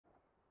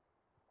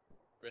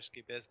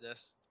Risky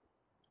business.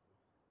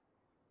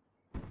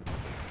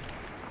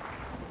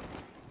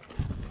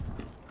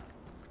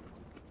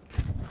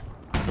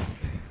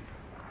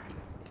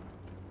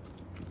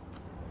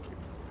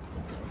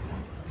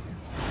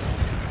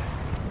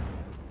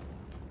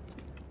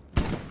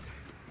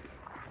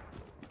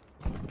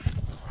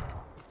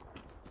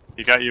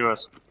 He got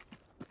US.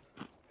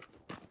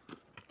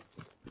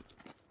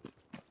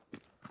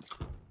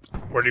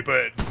 Where'd he put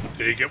it?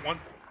 Did he get one?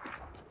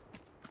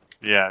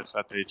 Yeah, it's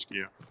at the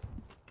HQ.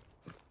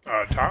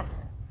 Top?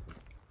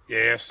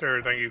 Yes,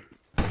 sir. Thank you.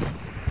 I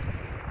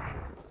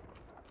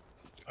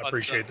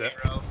appreciate that.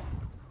 Hero?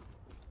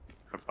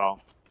 No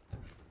problem.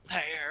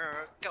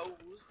 There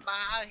goes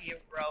my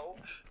hero.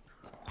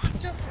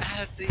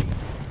 As he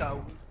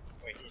goes.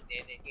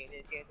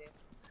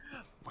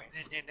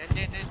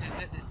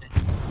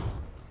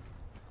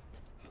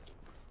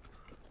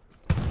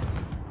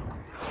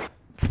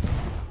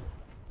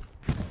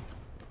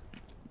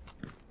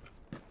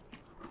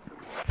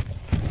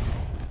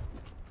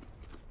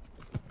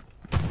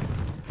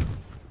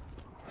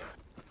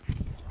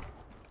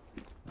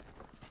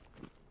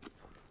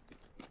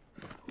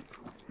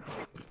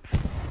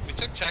 We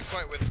took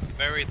checkpoint with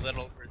very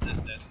little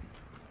resistance.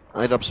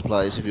 I drop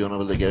supplies if you want to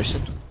build a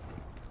garrison.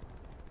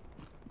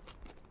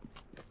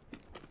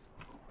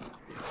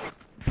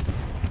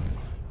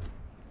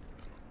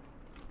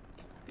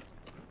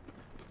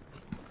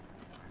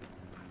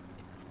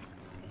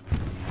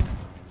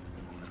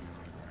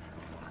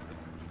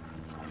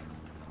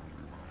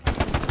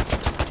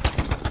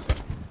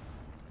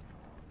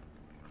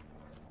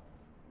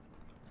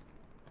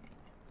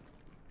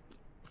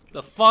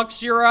 The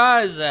fuck's your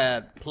eyes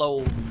at,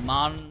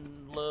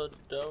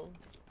 Plomonlado?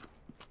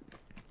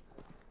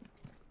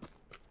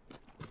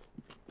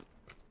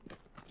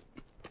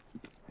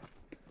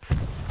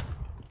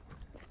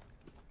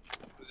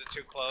 Was it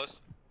too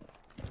close?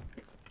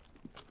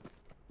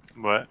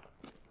 What?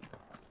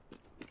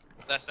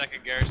 That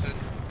second garrison?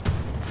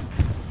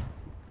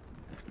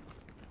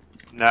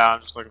 No,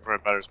 I'm just looking for a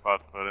better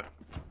spot to put it.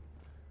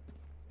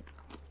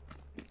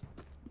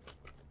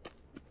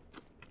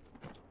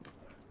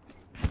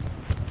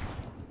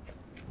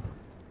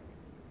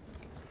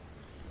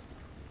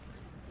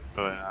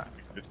 Really not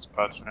a good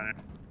spot right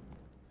here.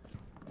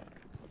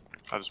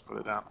 I'll just put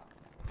it down.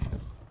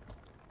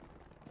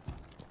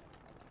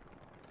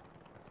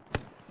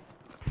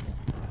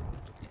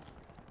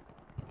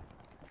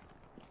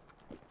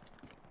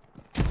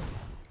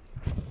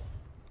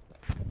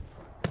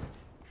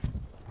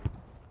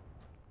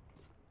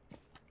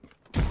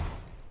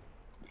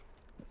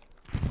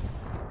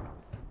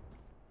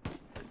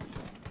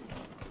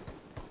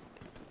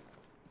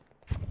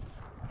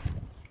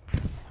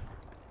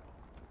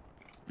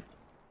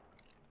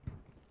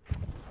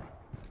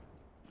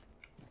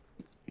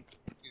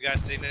 You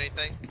guys seen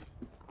anything?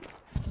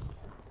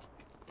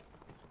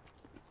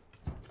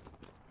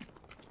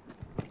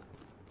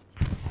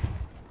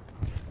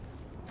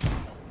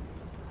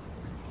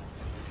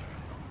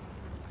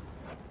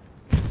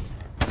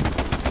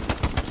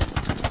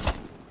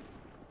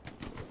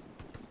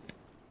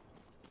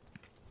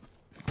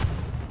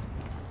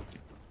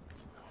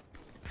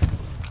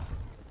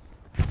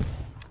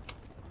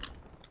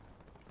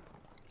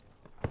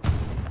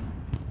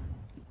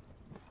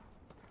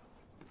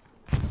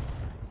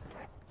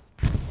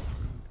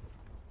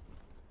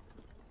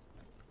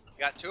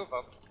 Got two of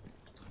them.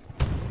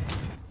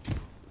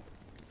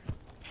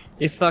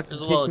 They fucking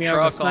There's a kicked little me out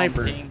of the truck on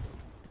sniper. ping.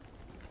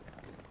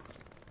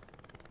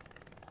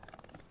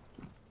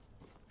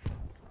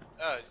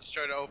 Oh, you just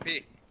showed an OP.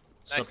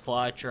 Nice.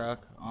 Supply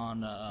truck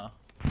on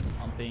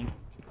ping.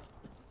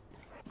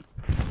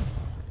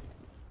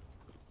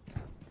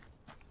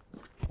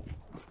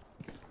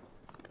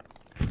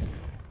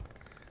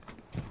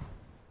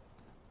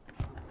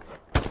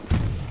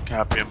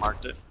 Copy, I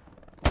marked it.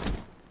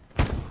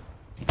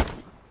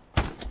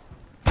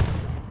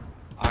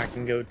 I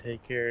can go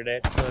take care of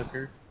that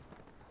sucker.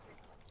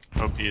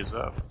 OP is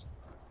up.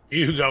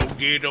 You go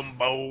get him,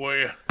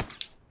 boy.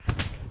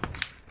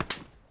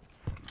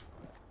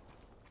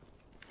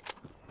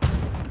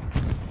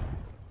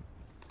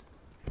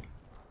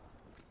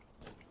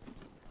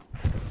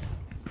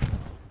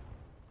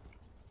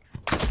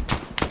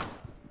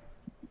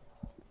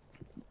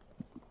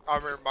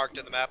 Armor marked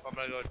in the map. I'm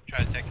gonna go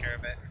try to take care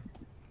of it.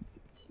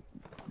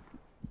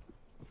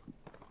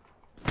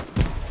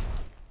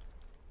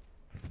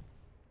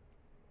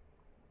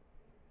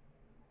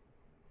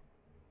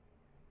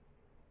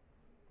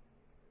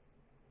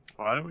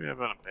 Why do we have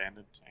an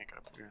abandoned tank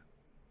up here?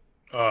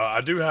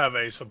 I do have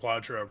a supply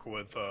truck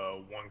with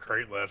one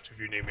crate left if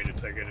you need me to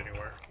take it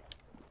anywhere.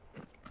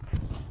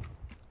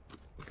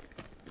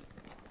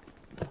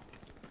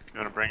 You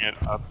want to bring it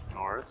up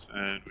north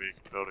and we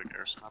can build a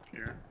garrison up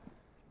here?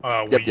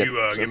 Will Yep,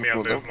 you so give me a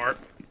hold move on. mark?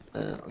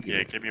 I'll give Yeah,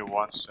 you- give me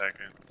 1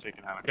 second. I'm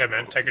taking out a Yeah,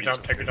 man, couple take your time,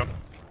 pieces. take your time.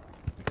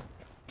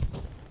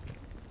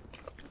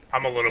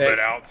 I'm a little Hey. bit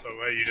out, so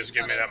you just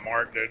give me that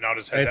mark, dude, and I'll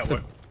just head It's that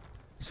a way.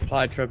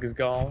 supply truck is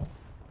gone.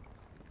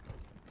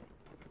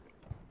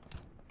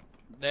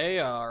 They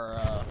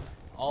are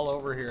all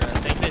over here. I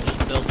think they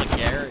just built a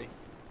Gary.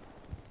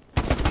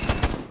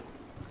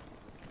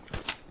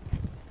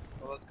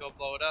 Well, let's go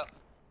blow it up.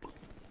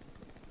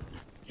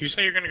 You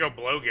say you're gonna go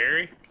blow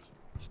Gary?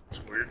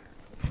 It's weird.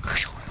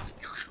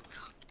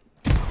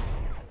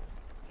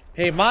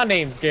 Hey, my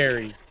name's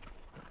Gary.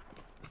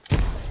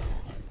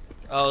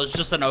 Oh, it's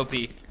just an OP.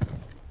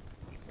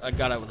 I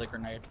got it with a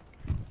grenade.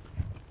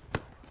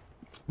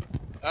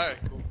 Alright,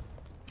 cool.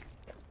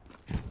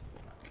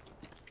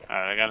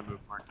 Alright, I got a move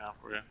mark now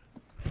for you.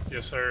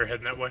 Yes, sir.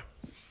 Heading that way.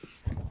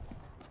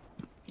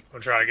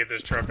 We'll try to get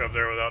this truck up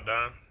there without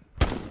dying.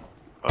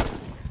 Oh.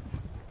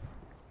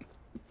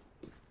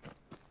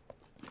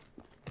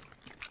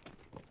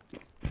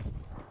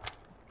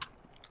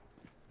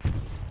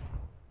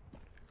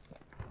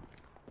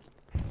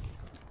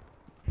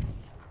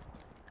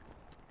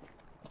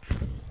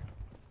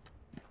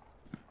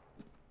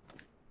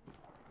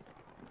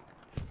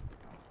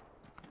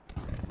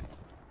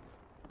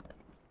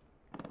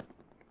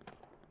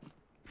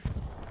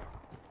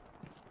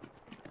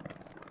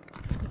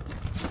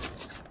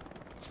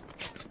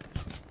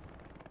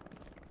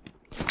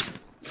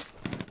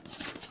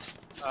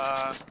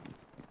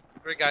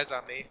 Three guys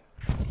on me.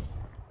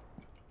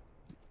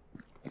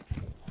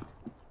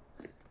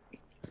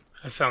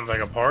 That sounds like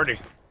a party.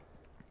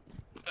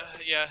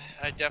 Yeah,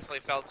 I definitely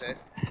felt it.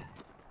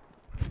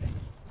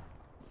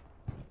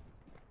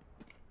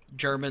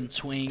 German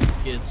swing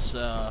gets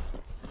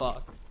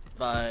fucked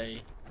by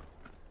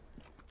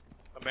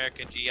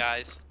American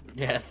GIs.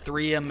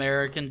 3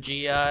 American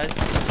GIs.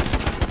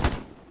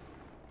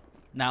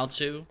 Now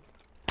 2.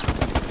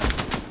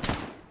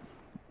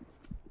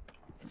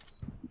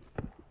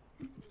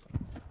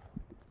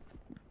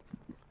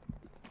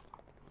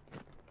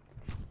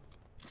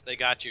 They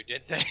got you,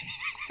 didn't they?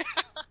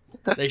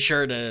 They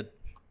sure did.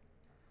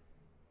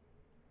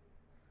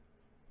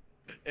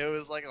 It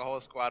was like a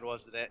whole squad,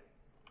 wasn't it?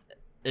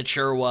 It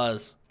sure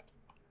was.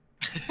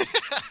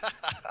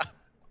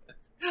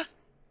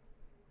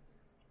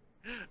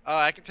 Oh,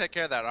 I can take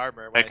care of that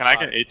armor. Hey, can I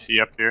get AT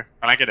up here?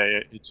 Can I get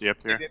AT up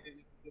here?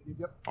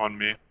 Yep. On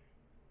me.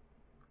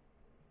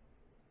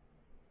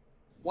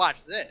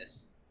 Watch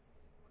this.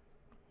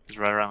 He's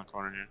right around the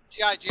corner here.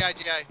 GI.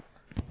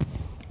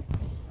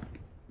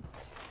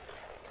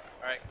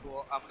 Alright,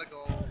 cool. I'm gonna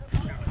go.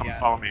 Yeah.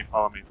 Follow me.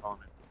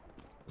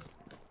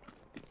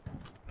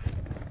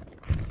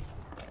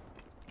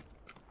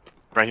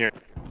 Right here.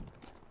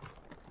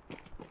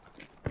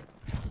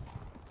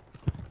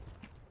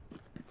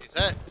 He's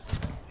hit.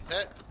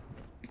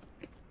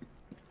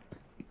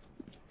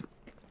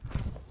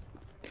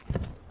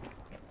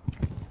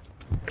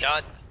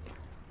 Done.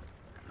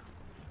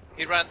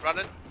 He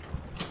running.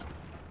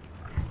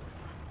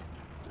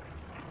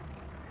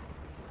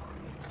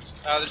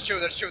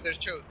 There's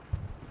two.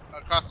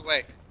 Across the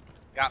way.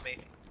 Got me.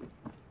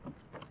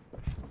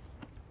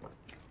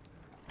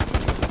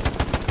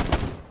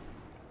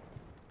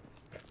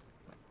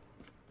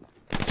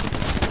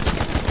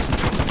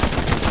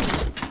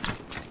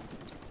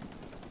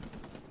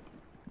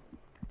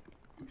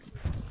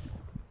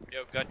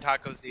 Yo, Gun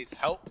Tacos needs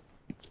help.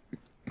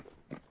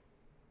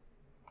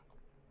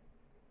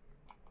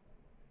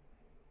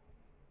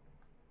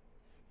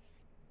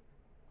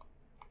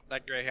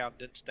 That Greyhound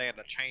didn't stand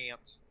a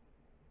chance.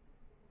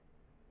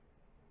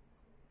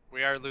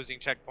 We are losing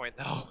checkpoint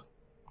though.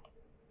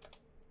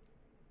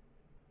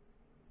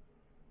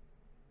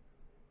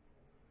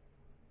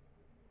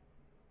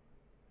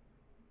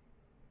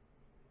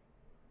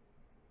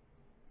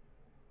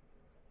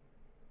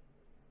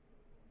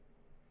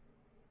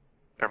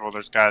 Careful,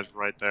 there's guys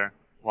right there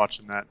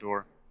watching that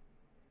door.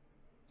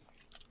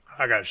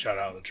 I got shot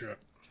out of the truck.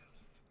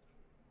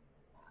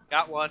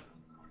 Got one.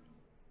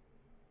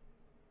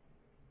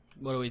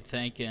 What do we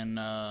think in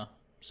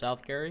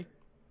South Gary?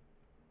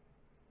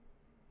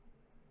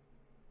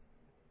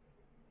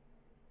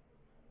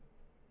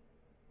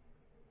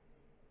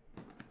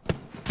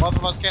 Both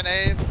of us can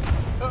aim.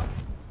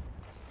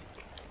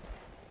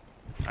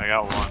 I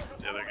got one.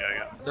 The other guy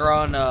got. They're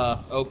on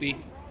OP.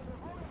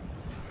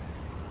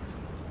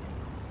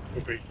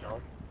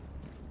 No.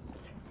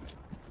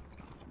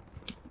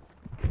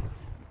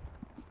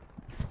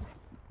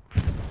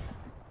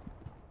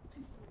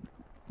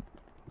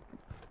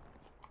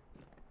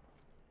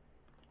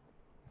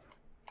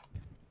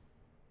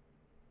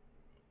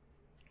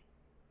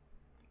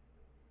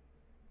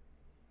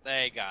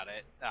 They got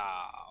it.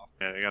 Oh.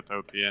 Yeah, they got the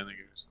OP and the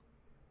goose.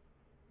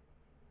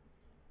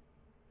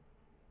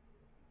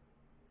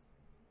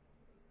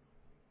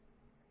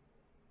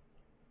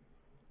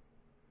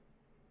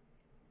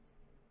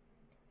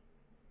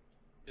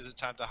 Is it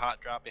time to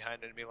hot drop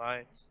behind enemy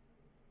lines?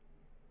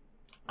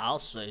 I'll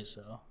say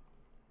so.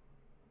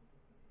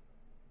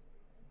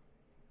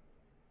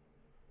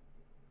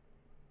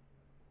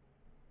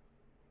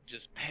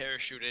 Just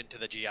parachute into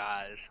the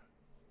GIs.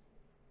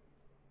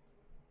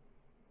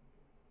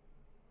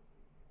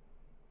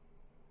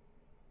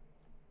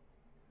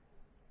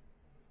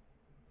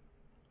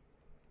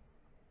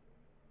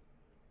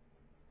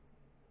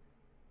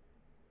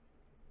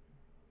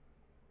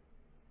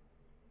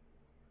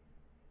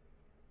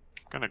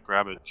 Gonna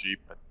grab a Jeep.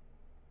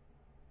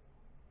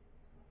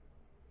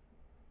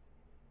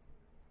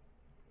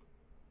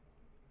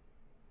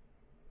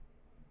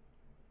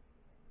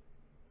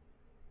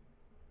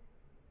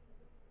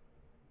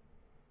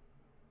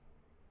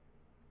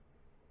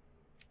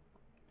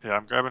 Yeah,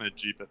 I'm grabbing a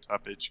Jeep at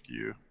top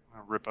HQ.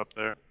 I'll rip up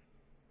there.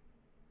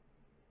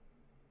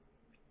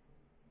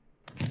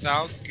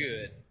 Sounds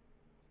good.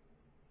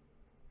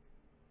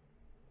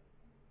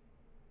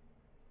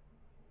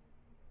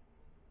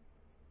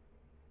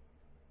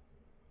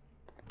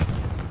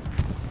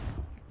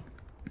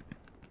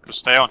 Just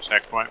stay on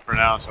checkpoint for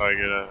now until I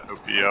get a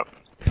OP up.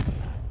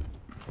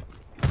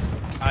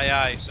 Aye,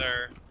 aye,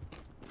 sir.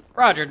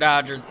 Roger,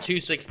 Dodger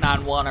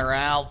 2691 or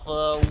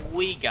Alpha.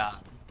 We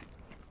got.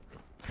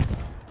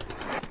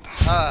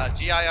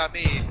 GI on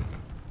me.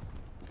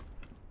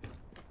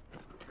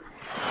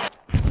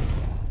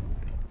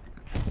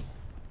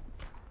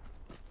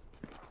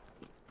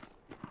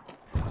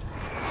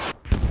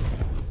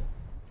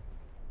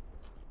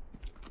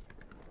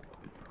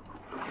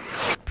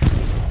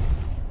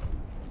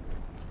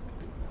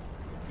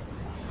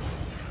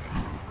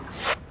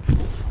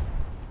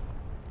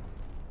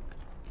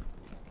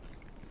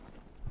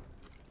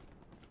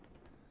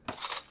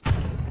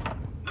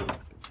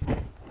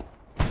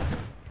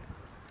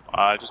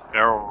 I just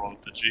barrel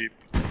rolled the Jeep.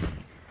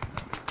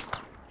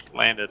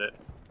 Landed it.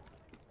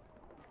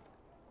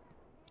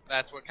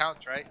 That's what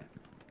counts, right?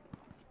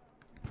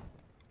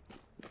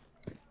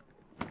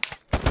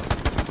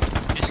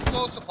 Can you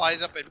blow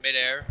supplies up in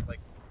midair? Like,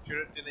 shoot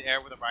it in the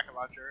air with a rocket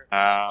launcher?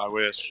 I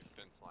wish.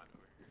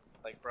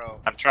 Like, bro.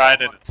 I've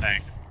tried in a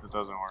tank. It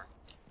doesn't work.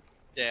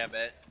 Damn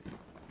it.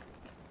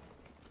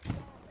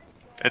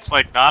 It's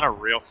like not a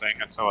real thing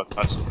until it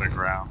touches the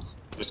ground.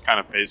 It just kind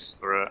of phases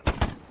through it.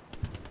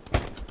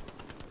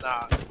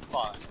 Nah,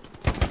 fun.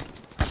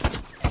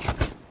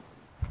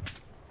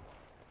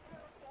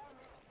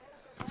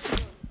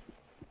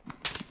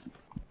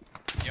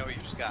 Yo, you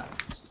just got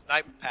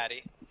snipe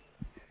patty.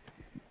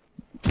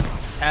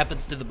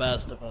 Happens to the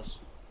best of us.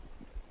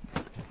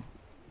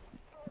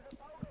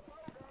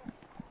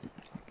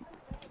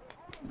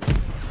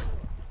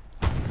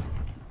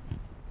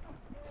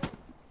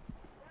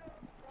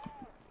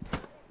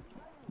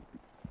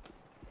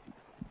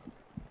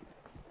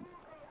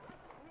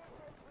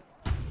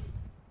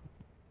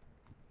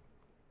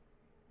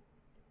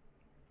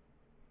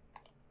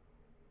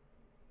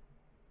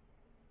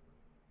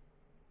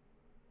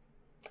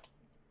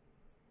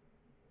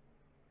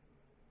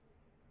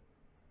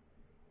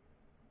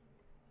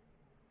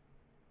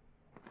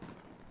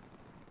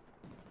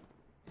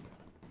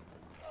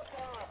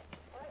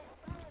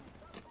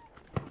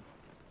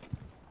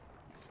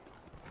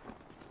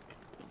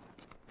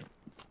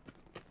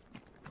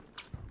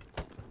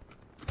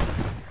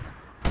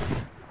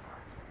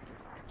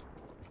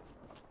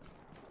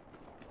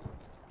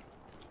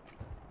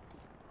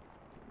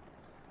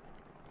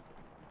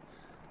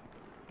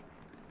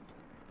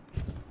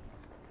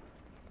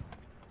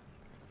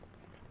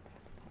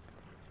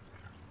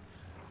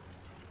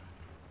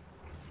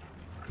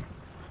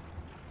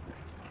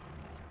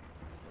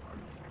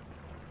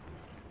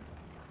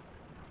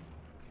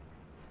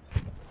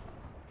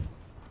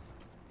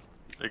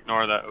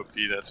 Ignore that OP,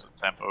 that's a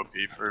temp OP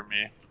for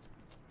me.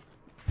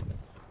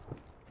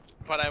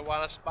 But I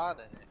want to spawn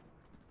in it.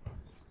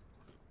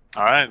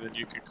 Alright, then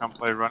you can come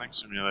play Running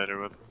Simulator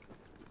with me.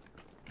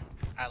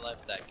 I love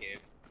that game.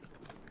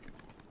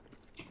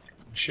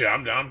 Shit,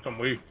 I'm down. Come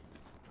we.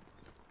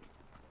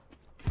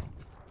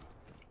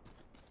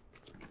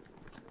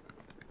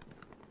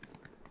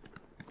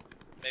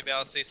 Maybe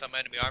I'll see some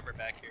enemy armor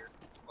back here.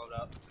 Load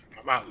up.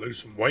 I might lose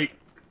some weight.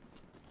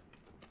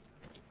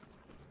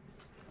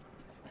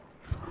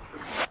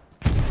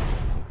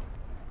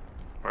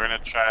 We're gonna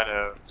try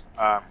to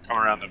come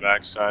around the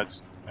back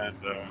sides and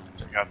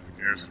take out the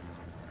garrison.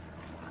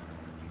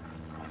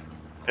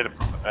 Hit him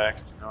from the back,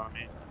 if you know what I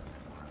mean.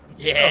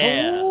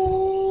 Yeah.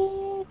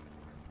 Oh.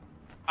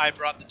 I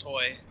brought the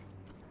toy.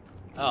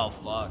 Oh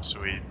fuck.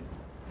 Sweet.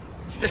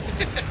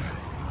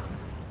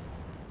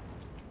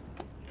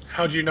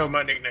 How'd you know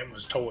my nickname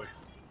was Toy?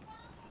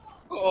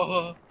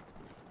 Oh.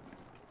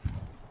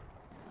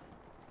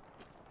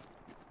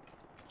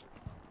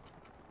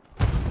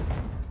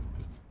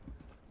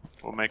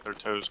 We'll make their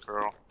toes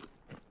curl.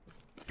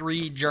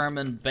 3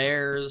 German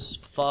bears.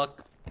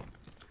 Fuck.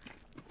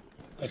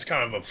 That's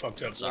kind of a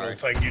fucked up Sorry.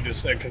 little thing you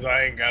just said, because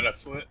I ain't got a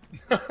foot.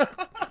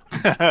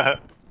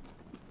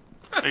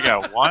 You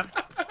got one?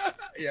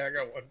 Yeah, I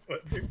got 1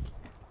 foot, dude.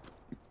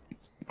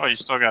 Oh, you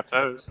still got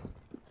toes.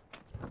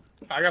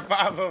 I got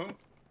 5 of them.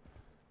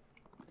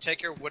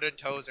 Take your wooden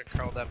toes and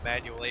curl them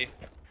manually.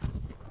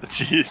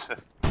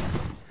 Jesus.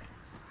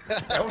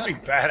 That would be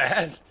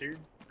badass, dude.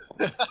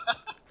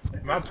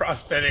 My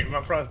prosthetic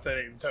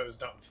toes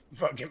don't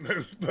fucking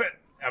move, but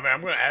I mean,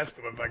 I'm gonna ask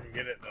him if I can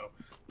get it though.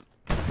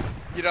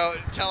 You know,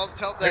 tell them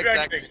the Maybe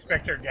exact. I can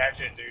Inspector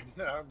Gadget,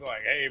 dude. I'm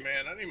like, hey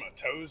man, I need my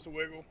toes to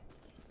wiggle.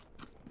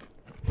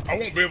 I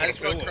won't be able I to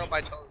just want feel to curl it.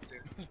 my toes,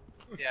 dude.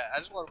 Yeah, I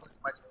just want to look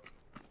at my toes.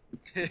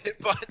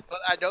 but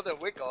I know they're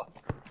wiggle.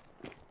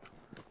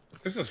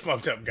 This is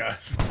fucked up,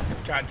 guys.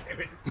 God damn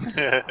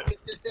it.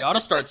 You ought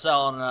to start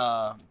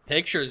selling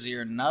pictures of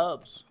your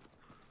nubs.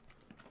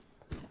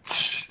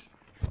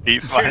 He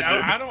Dude, find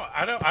I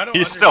it. don't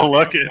He's still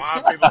understand looking.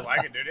 why people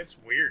like it, dude. It's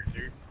weird,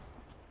 dude.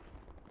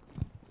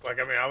 Like,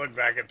 I mean, I look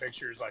back at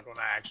pictures, like, when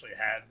I actually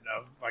had,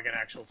 like, an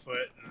actual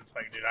foot, and it's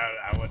like, dude,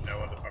 I wouldn't know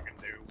what to fucking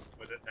do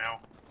with it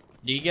now.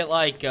 Do you get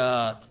like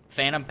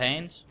phantom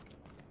pains?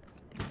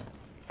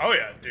 Oh,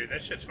 yeah, dude,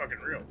 that shit's fucking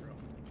real, bro.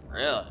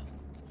 Really?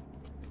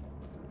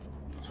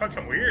 It's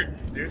fucking weird,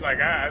 dude.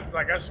 Like, I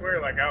swear,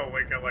 like, I would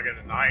wake up, like, in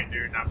the night,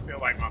 dude, and I feel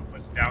like my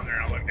foot's down there,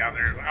 and I look down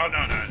there, and I'm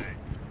like, oh, no, dude.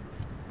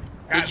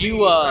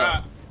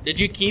 Did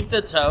you keep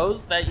the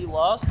toes that you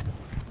lost?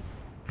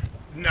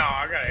 No,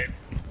 I got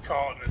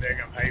caught in the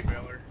daggum hay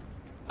baler.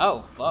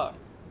 Oh fuck.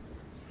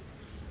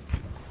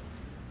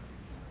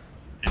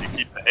 Did you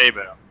keep the hay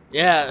bale?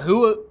 Yeah,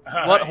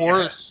 what Yeah.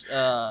 horse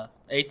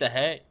ate the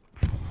hay?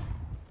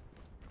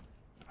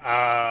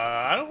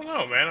 I don't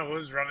know, man. I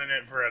was running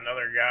it for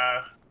another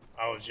guy.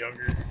 I was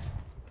younger.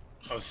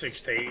 I was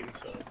 16,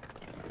 so.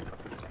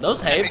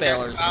 Those hay Enemy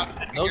Garrison balers, found.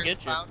 Enemy they'll Garrison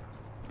get you. found.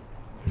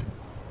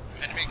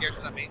 Enemy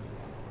Garrison on me.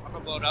 I'm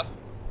gonna blow it up.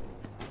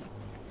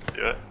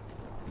 Do it.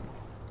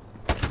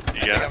 You I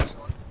think got I it? was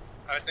short.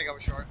 I think I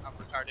was short. I'm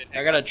retarded.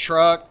 I got a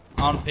truck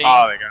on ping.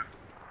 Oh, they got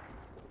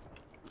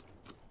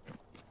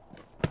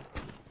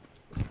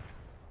it.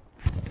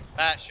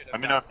 That should have.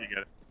 Let me know if you get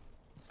it.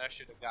 That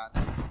should have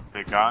gotten.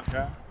 The gone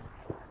guy?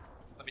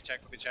 Let me check.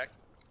 Let me check.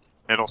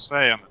 It'll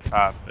say on the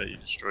top that you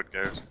destroyed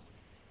Garrison.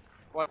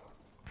 What?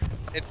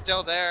 It's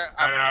still there.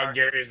 I I'm know, retarded.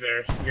 Gary's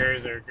there.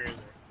 Gary's there.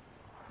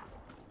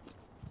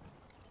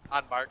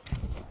 On mark.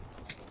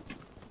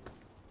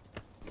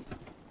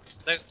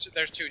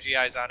 There's two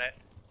GIs on it.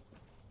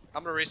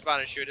 I'm gonna respawn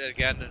and shoot it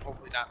again and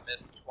hopefully not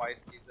miss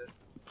twice.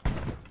 Jesus.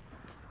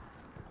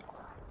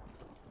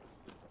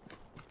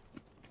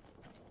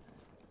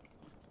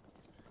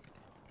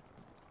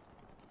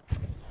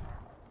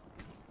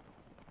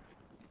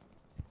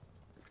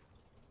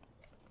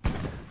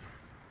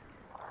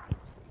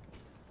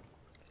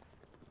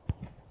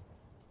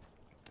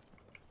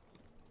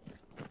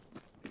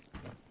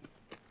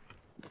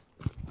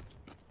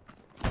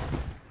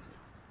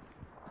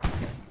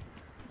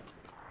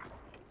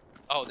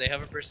 Oh, they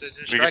have a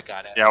precision strike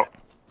on it. Yeah,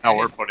 no,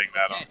 we're putting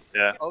that on.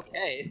 Yeah.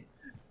 Okay.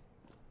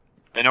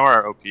 They know where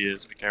our OP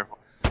is, be careful.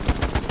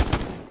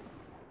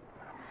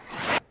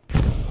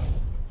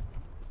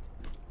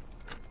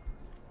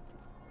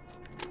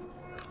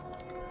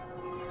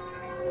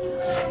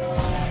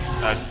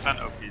 Defend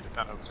OP,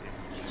 defend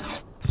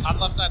OP. On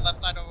left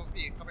side of OP.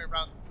 Coming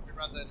around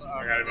the.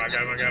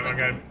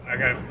 I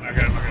got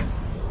him.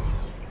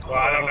 Well,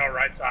 I don't know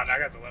right side. I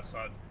got the left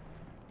side.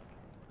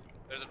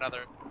 There's another.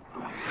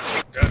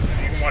 Good.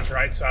 You can watch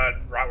right side,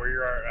 right where you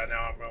are right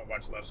now. I'm gonna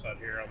watch left side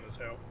here on this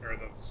hill, or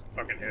this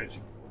fucking hedge.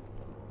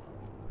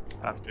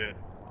 That's good.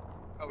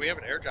 Oh, we have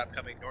an airdrop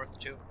coming north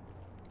too.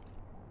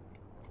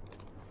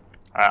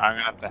 Alright, I'm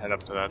gonna have to head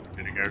up to that to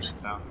get a Garrison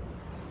down.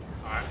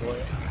 Alright, boy.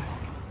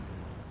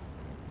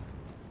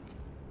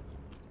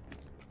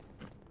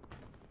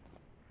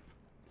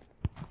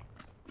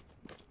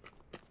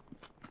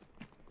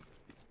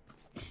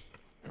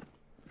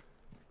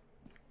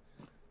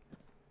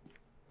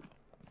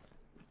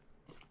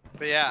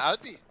 But yeah, I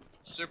would be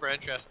super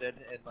interested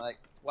in like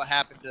what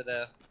happened to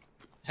the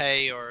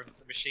hay or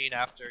the machine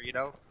after, you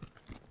know,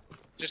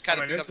 just kind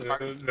I of mean, become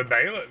part. the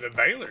baler. The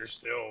baler's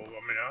still. I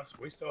mean,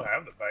 we still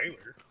have the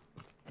baler.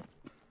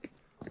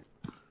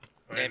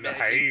 I mean, Yeah, the man,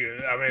 hay.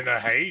 I mean, the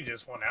hay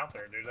just went out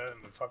there, dude.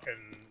 And the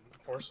fucking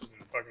horses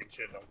and fucking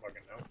shit don't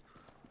fucking know.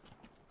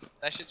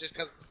 That should just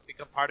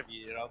become part of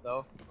you, you know.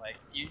 Though, like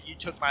you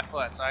took my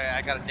foot, so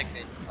I got a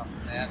nickname or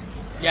something, man.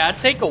 Yeah, I'd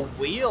take a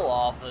wheel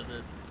off of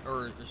it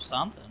or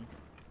something.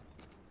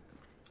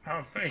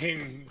 I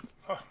mean,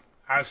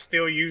 I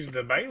still use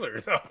the baler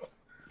though.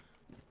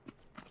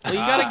 Well, you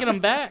gotta get them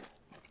back.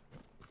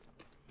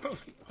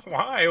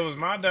 Why? It was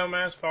my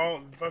dumbass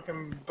fault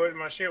fucking putting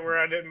my shit where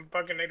I didn't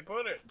fucking need to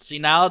put it. See,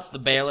 now it's the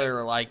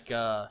baler like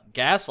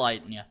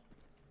gaslighting you.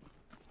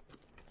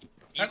 You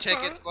That's take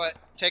fine. its foot.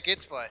 Take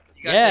its foot.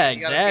 You Yeah,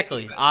 you gotta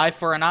exactly. get- Eye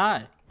for an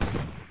eye.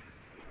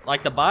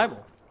 Like the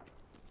Bible.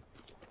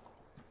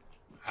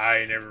 I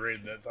ain't never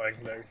read that thing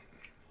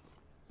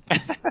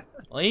though.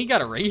 Well, you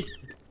gotta read.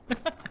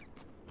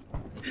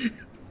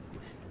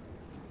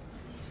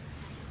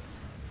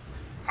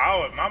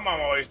 My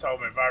mom always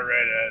told me if I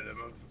read it,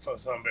 the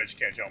some bitch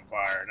catch on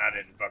fire, and I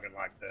didn't fucking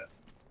like that.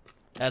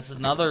 That's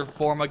another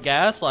form of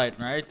gaslighting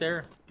right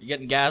there. You're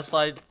getting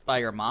gaslighted by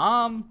your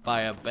mom,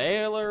 by a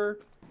baler.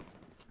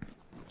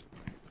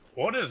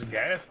 What does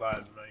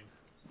gaslighting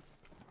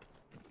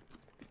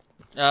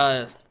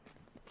mean?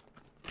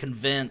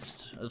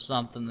 Convinced of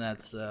something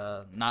that's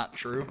not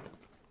true.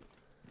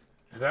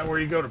 Is that where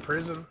you go to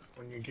prison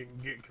when you can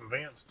get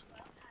convinced?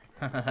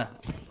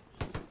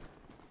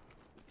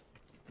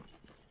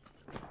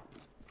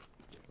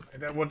 Is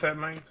that what that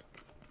means?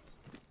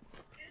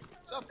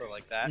 Something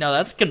like that. No,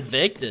 that's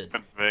convicted.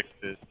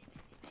 Convicted.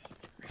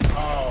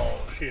 Oh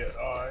shit!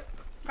 All right.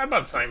 How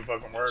about the same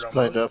fucking word?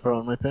 Supplied up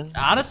on my ping.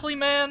 Honestly,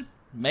 man,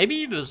 maybe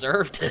you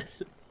deserved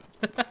it.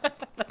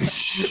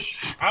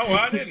 Oh, well,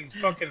 I didn't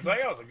fucking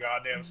say I was the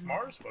goddamn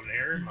smartest one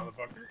here,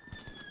 motherfucker.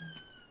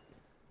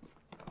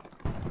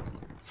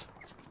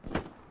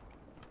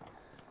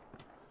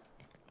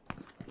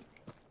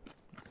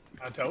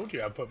 I told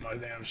you I put my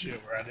damn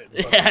shit where I didn't.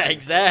 fucking Yeah, put it.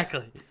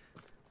 exactly.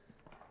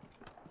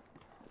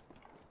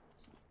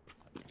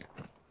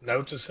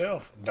 Note to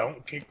self: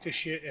 don't kick the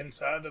shit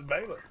inside the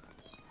baler.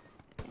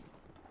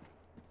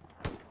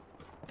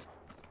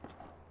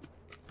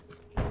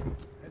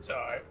 It's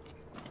alright.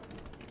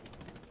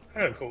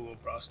 I got a cool little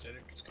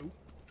prosthetic. It's cool.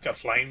 It's got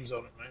flames on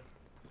it, man.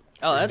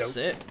 Oh, Pretty that's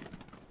dope. sick.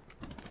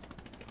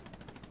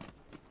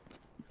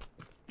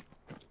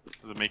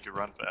 Does it make you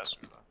run faster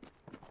though?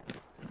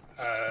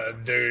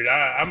 Dude,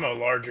 I'm a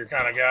larger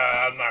kind of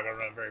guy. I'm not gonna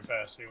run very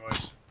fast,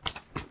 anyways.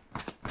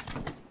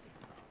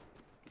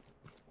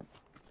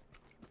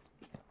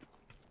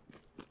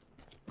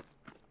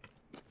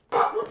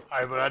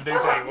 Alright, but I do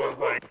tell you one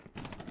thing.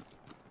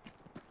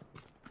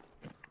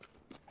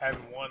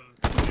 Having one,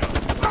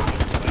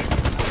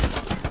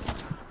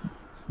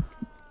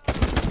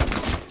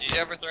 Did you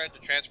ever threaten to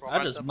transform I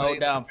on just somebody? mowed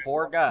down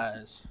 4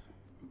 guys.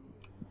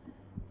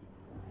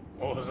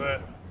 what was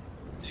that?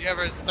 Did you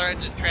ever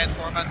threaten to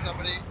transform on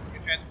somebody?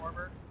 Like a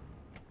transformer?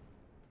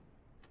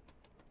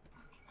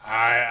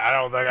 I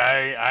don't think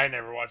I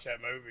never watched that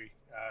movie.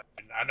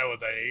 I know what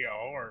they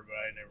are, but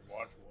I never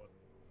watched one.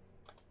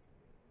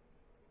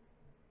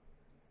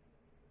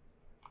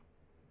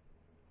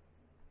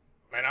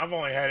 Man, I've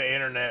only had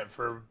internet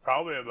for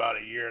probably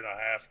about a year and a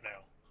half now.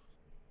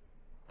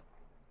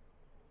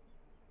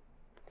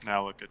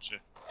 Now look at you,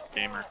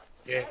 gamer.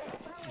 Yeah,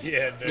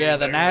 yeah, dude. Yeah, the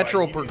They were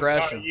natural like,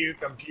 progression. You need to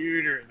buy you a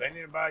computer. They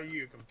need to buy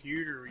you a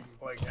computer where you can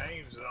play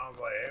games, and I was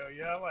like, hell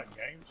yeah, I like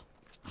games.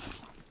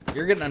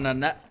 You're getting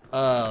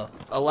a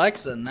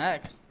Alexa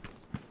next.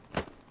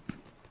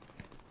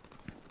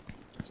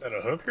 Is that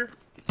a hooker?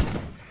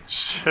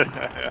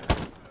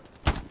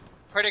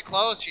 Pretty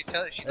close. She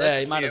Yeah,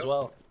 listens you might to as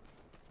well.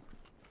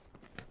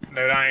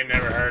 Dude, I ain't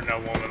never heard no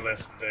woman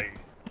listen to you.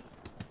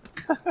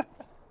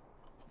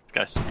 This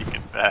guy's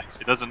speaking facts.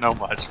 He doesn't know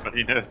much, but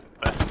he knows the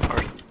best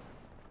parts.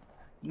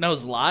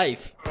 Knows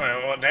life.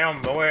 Well,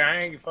 damn boy, I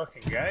ain't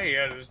fucking gay.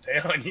 I'm just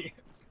telling you.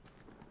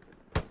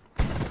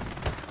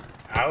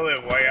 I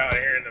live way out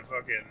here in the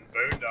fucking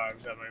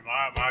boondocks. I mean,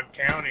 my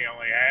county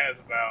only has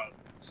about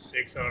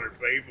 600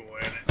 people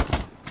in it.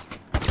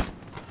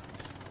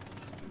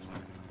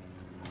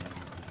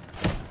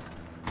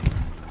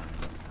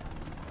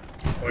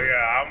 Well,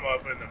 yeah, I'm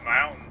up in the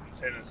mountains of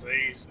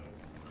Tennessee, so.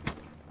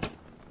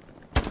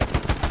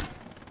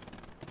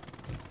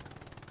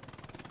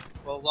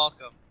 Well,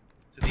 welcome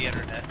to the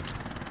internet.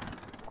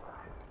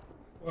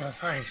 Well,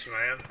 thanks,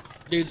 man.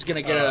 Dude's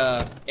gonna get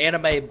a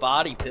anime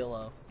body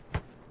pillow.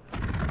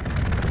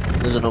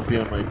 There's an OP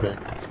on my ping.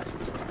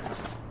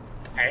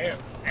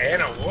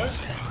 Anna what?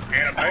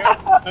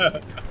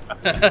 Annabelle?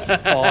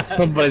 Oh,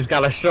 somebody's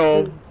gotta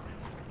show him.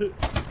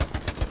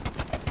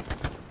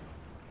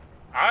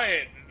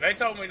 They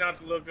told me not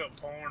to look up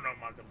porn on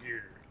my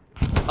computer.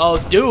 Oh,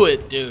 do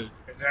it, dude.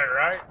 Is that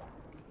right?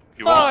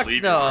 He Fuck won't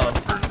leave no. your room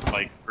for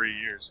like 3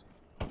 years.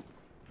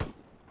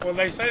 Well,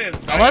 they say it's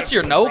bad Unless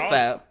you're for no the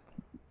fat.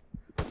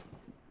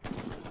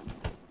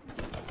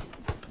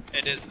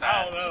 It is I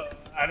bad. don't know.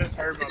 I just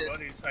heard my It is.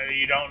 buddy say that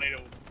you don't need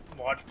to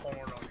watch porn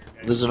on your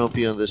game. There's an OP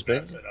on this I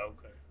ping. said,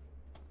 okay.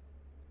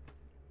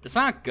 It's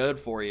not good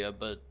for you,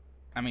 but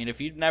I mean,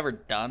 if you've never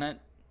done it,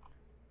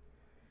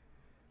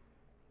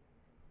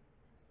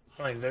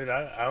 I mean, dude,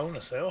 I own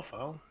a cell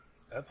phone.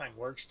 That thing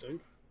works too.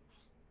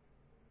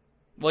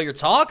 well, you're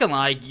talking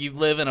like you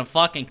live in a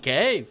fucking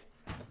cave.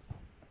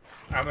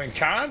 I mean,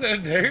 kinda,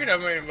 dude.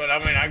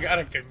 I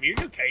gotta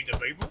communicate to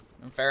people.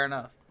 Fair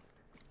enough.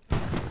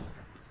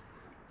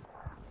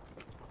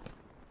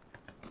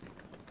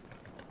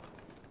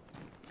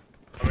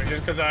 I mean,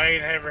 just 'cause I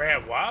ain't ever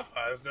had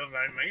Wi-Fi doesn't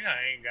mean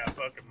I ain't got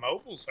fucking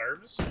mobile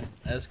service.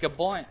 That's a good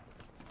point.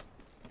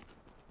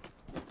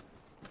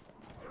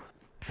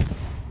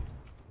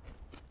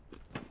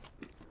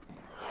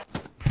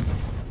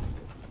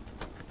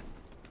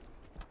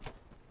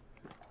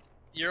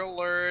 You'll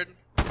learn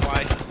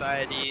why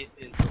society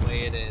is the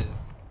way it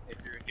is if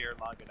you're here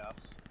long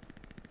enough.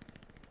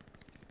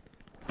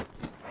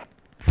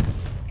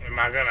 Am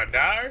I gonna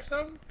die or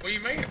something? What do you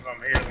mean if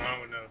I'm here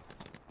long enough?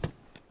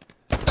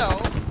 No,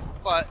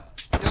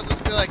 but you'll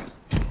just be like,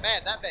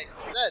 man, that makes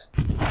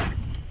sense.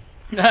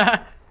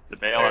 The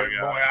baler Dude,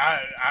 guy. boy,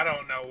 I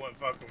don't know what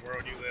fucking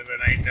world you live in.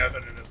 Ain't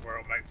nothing in this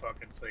world make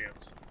fucking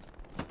sense.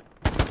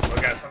 We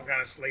got some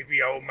kind of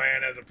sleepy old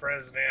man as a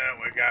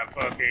president. We got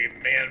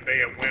fucking men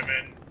being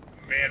women,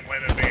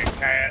 women being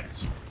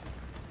cats.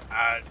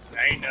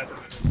 Ain't nothing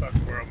in this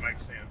fucking world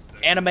makes sense,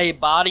 dude. Anime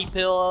body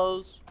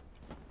pillows.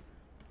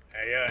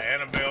 Yeah,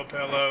 Annabelle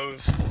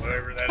pillows,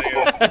 whatever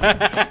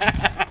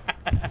that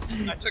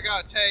is. I took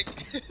out a tank.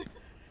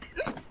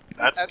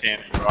 That's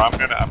candy, bro. I'm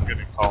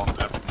gonna call him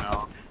that from now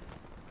on.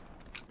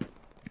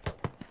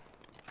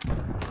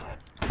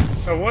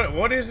 So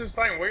what is this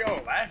thing we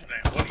all laughing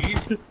at? What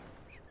is it?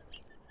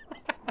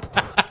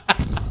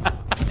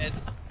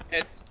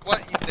 It's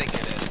what you think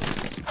it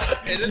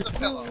is. It is a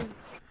pillow,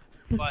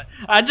 but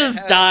I just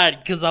died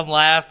because I'm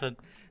laughing.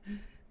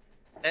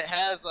 it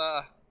has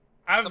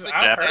I've something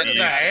heard of the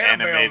Japanese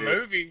Annabelle animated.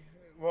 movie.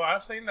 Well,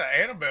 I've seen the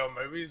Annabelle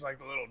movies, like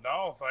the little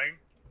doll thing.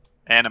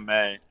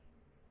 Anime.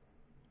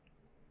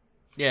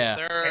 Yeah,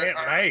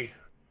 Aunt May.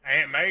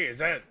 Aunt May, is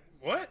that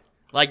what?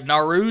 like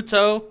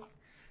Naruto.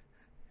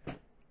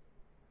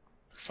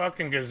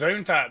 Fucking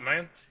gazoon type,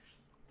 man.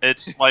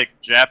 It's like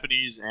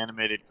Japanese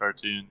animated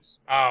cartoons.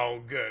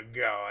 Oh, good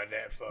God,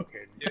 that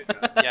fucking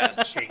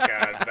yes.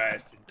 cheek-eyed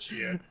bastard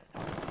shit.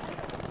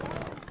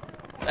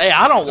 Hey,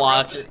 I don't It's a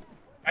watch real it.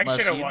 They Unless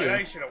should you do.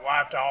 have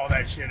wiped all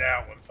that shit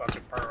out when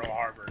fucking Pearl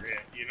Harbor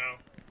hit, you know?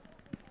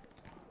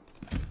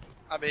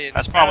 I mean,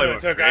 That's probably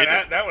what That created.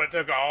 would have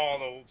took all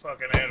the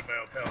fucking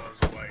Annabelle pillows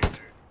away, dude.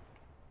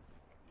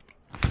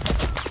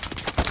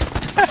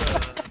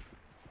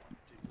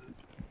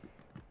 Jesus.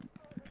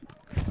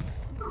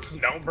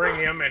 Don't bring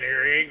him in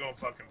here. He ain't gonna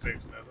fucking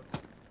fix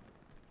nothing.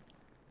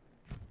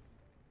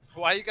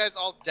 Why are you guys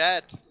all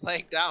dead,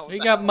 laying down? What He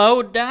the got hell?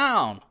 mowed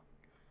down.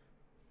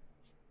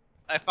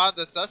 I found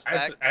the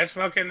suspect. That's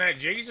fucking that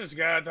Jesus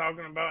guy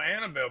talking about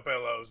Annabelle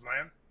pillows,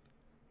 man.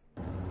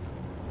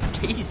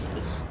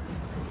 Jesus.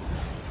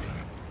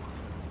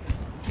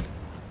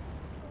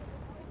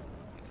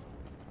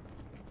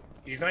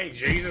 You think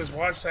Jesus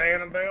watched the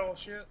Annabelle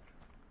shit?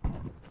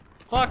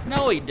 Fuck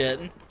no, he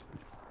didn't.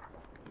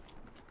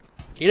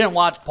 He didn't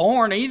watch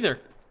porn either.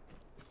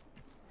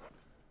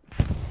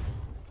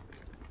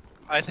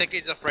 I think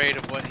he's afraid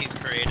of what he's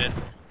created.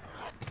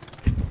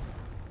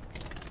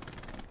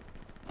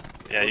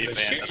 Yeah, you The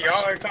shit abandoned y'all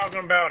us. are talking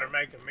about are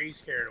making me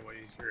scared of what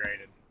he's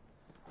created.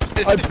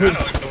 I put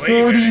don't believe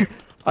in 40. it.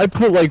 I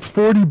put like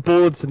 40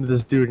 bullets into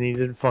this dude and he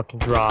didn't fucking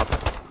drop.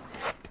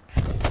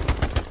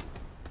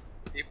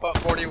 You put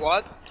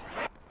 41?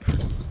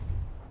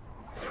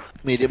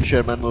 Medium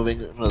Sherman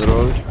moving another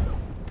road.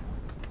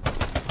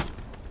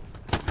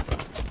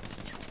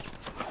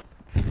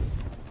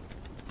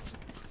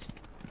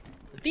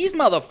 These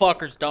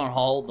motherfuckers don't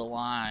hold the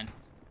line.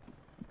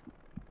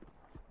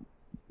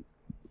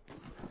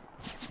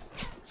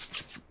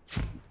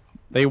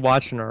 They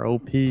watching our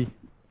OP. Yep.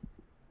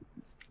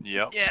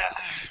 Yeah.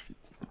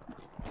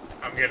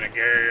 I'm getting a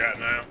Gary right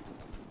now.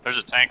 There's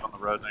a tank on the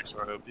road next to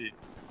our OP. Gary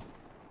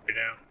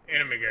down.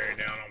 Enemy Gary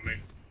down on me.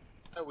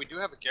 Oh, we do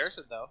have a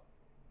garrison though.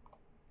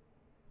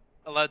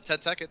 Allowed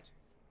 10 seconds.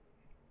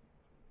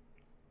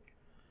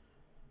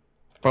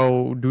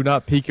 Bro, do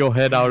not peek your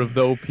head out of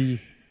the OP.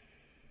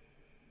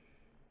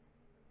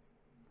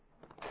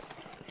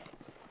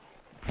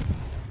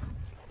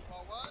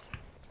 Forward.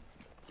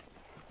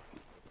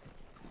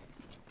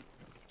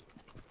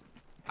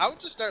 I would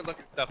just start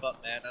looking stuff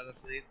up, man.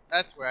 Honestly,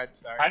 that's where I'd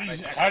start.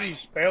 How do you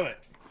spell it?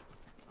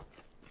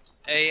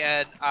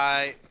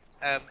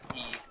 Anime.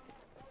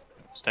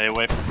 Stay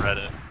away from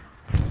Reddit.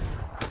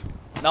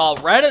 No,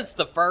 Reddit's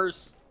the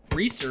first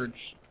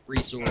research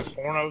resource.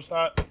 Porno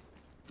site?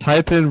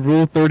 Type in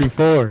Rule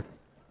 34.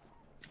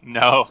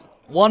 No.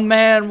 One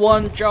man,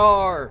 one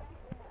jar.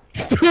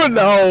 Dude,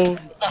 no.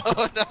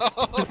 Oh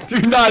no! Do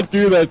not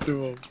do that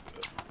to him.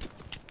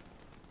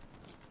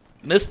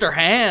 Mr.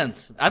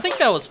 Hands. I think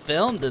that was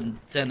filmed in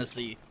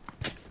Tennessee.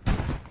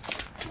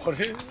 What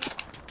is it?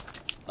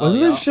 Oh,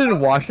 Wasn't yeah. this shit in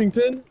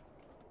Washington?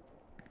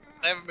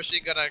 I have a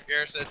machine gun on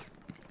garrison.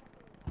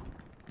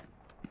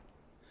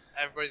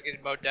 Everybody's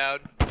getting mowed down.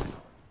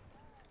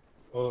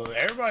 Well,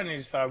 everybody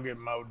needs to stop getting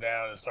mowed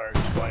down and start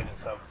explaining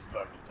something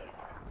fucking to me.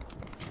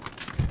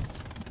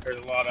 There's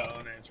a lot of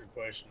unanswered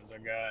questions I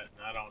got,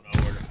 and I don't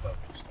know where to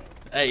fucking start.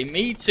 Hey,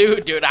 me too,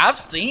 dude. I've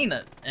seen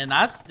it, and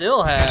I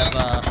still have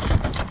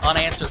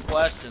unanswered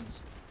questions.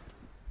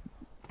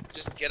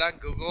 Just get on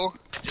Google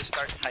and just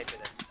start typing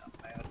in stuff,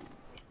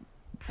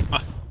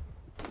 man.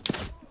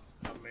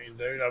 I mean,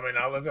 dude,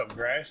 I look up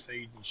grass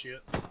seed and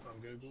shit on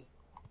Google.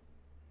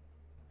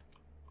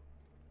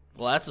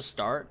 Well, that's a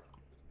start.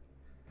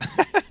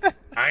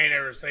 I ain't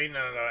ever seen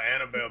none of the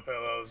Annabelle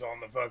pillows on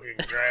the fucking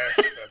grass.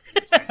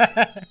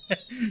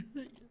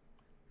 fucking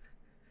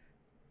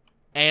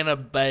Anna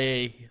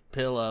Bay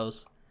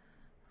pillows.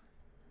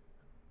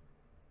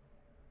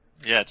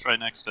 Yeah, it's right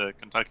next to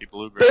Kentucky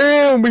Bluegrass.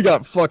 Damn, we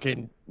got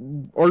fucking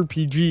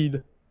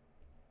RPG'd.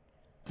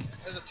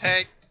 There's a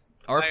tank.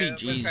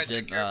 RPGs try to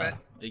take care of didn't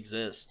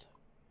exist.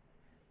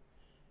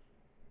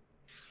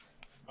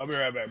 I'll be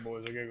right back,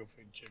 boys. I gotta go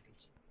feed the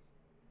chickens.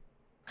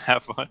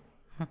 Have fun.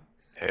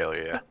 Hell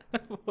yeah.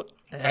 What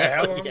the Hey,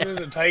 how hell, long yeah. does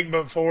it take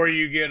before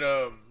you get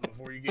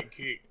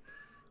kicked?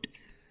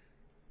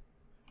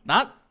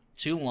 Not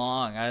too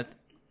long. I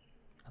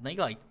think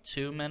like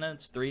 2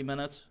 minutes, 3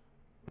 minutes.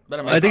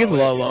 But I think it's a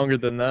lot longer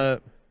than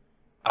that.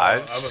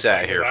 I've I was sat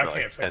thinking, here I for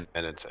like can't 10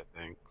 minutes, I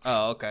think.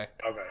 Oh, okay.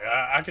 Okay,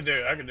 I could do it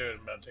in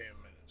about 10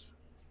 minutes.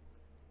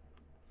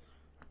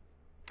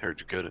 Heard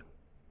you good.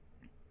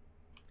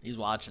 He's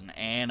watching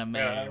anime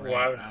Yeah, right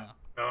well, now.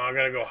 no, I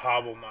gotta go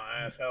hobble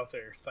my ass out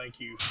there. Thank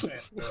you,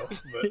 Bill.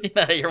 But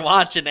Yeah, you're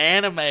watching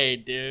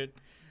anime, dude.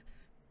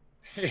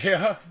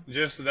 yeah,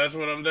 just that's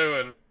what I'm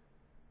doing.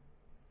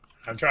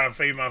 I'm trying to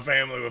feed my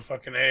family with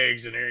fucking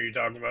eggs, and here you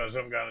talking about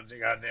some kind of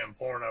goddamn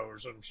porno or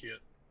some shit.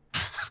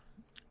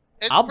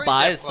 It's I'll pretty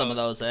buy damn some of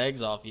close. those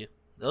eggs off you.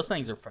 Those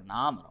things are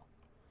phenomenal.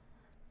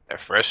 Yeah,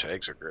 fresh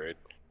eggs are great.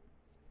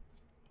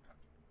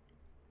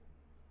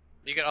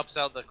 You can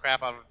upsell the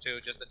crap out of them too,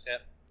 just a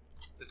tip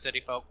to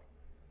city folk.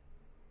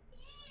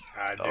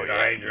 Oh, Dude, yeah.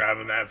 I ain't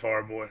driving that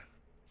far, boy.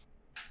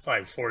 It's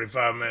like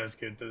 45 minutes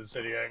to get to the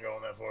city. I ain't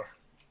going that far.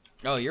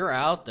 Oh, you're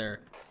out there.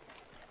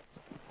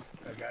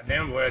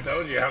 Goddamn, boy, I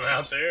told you I'm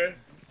out there.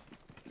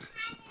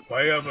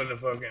 Way up in the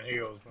fucking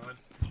hills, man.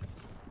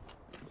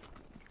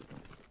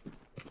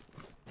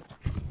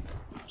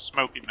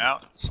 Smoky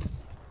Mountains.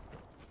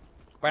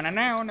 We do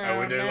like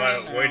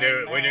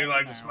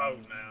the smoke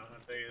now. I'll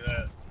tell you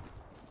that.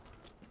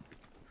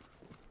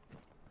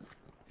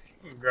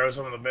 Grow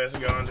some of the best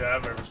ganja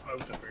I've ever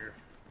smoked up here.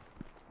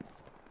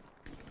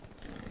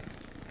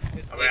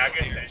 It's I mean, I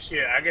legal guess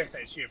here.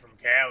 that shit from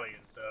Cali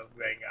and stuff.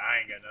 I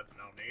ain't got nothing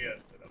on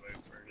it, but I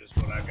mean, for just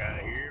what I got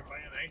here, man,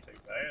 it ain't too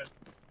bad.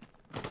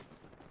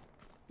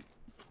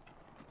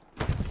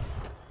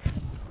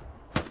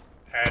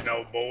 Had an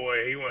old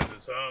boy, he went to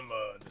some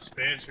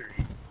dispensary.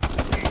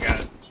 He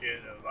got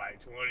shit of like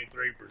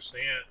 23%,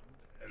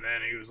 and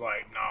then he was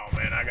like, "No,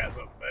 man, I got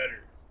something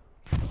better."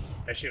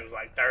 That shit was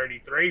like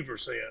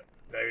 33%.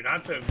 Dude, I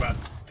took about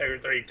 2 or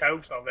 3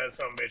 tokes off that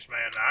sumbitch, man,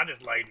 and I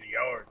just laid in the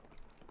yard.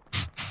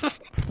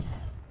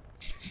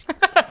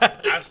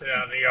 I sat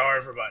out in the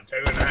yard for about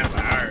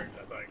 2.5 hours,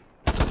 I think.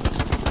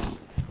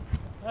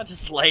 I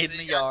just laid So in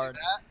the you gotta do yard.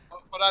 that.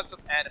 Put on some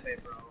anime,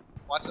 bro.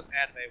 Watch some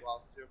anime while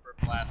super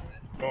blasted.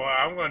 Boy,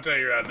 I'm gonna tell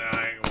you right now,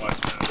 I ain't gonna watch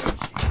none of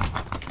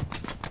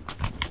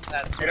that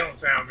That's shit. It don't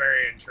sound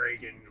very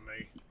intriguing to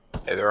me.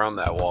 Hey, they're on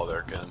that wall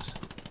there, guns.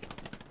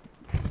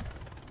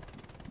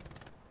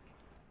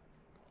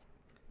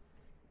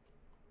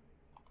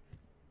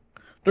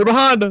 They're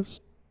behind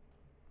us.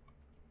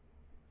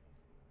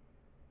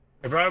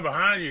 They're probably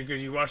behind you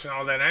because you're watching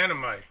all that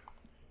anime.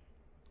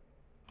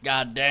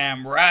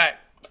 Goddamn right.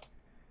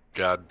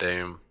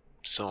 Goddamn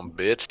some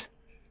bitch.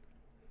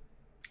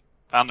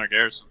 Found their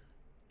garrison.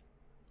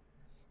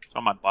 It's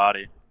on my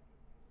body.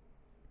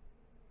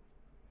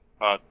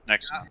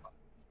 Next to me.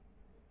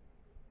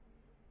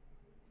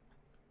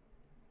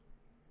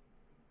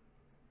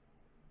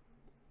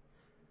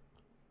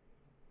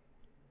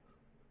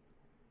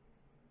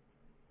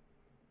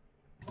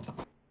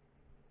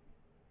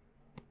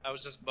 I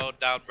was just mowed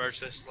down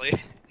mercilessly.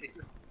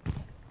 Jesus.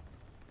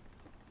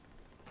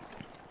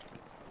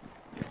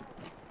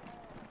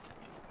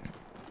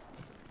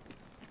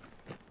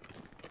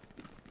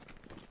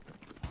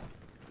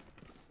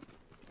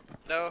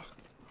 No,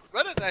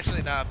 Reddit's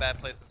actually not a bad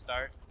place to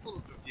start. It's a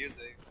little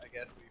confusing, I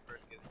guess, when you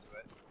first get into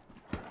it.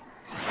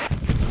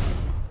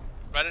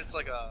 Reddit's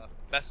like a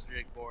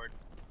messaging board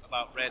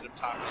about random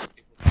topics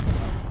people talk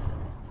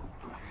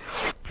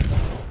about.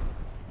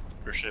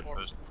 For shit Or-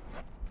 post.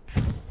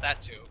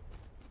 That too.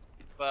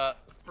 But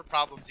for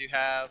problems you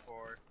have,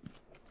 or,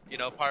 you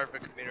know, part of a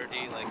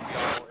community, like, we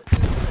all into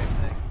the same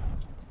thing.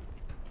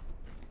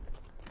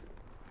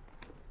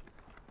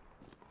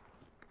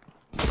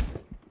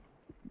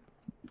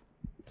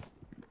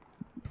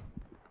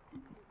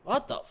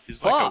 What the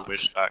He's fuck? like a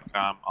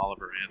wish.com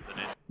Oliver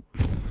Anthony.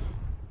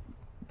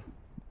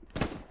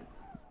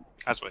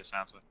 That's what he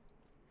sounds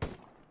like.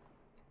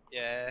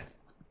 Yeah.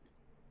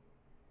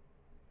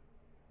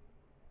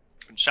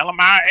 Been selling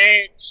my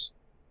eggs.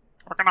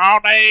 Working all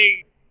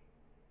day.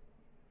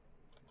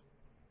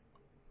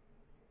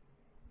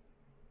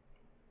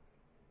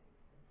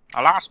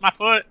 I lost my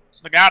foot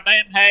to the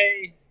goddamn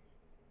hay.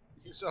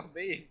 You're so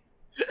mean.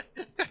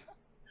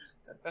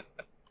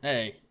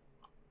 Hey,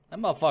 that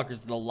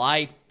motherfucker's the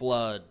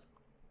lifeblood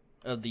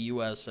of the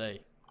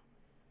USA.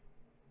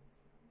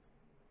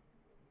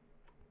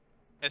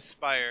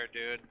 Inspire,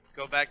 dude.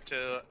 Go back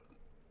to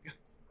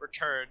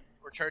return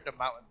to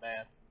Mountain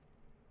Man.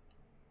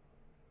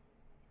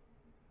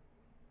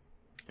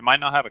 He might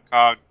not have a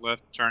cog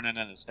left turning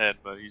in his head,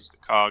 but he's the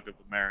cog of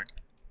America.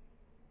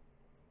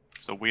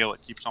 It's a wheel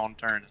that keeps on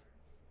turning.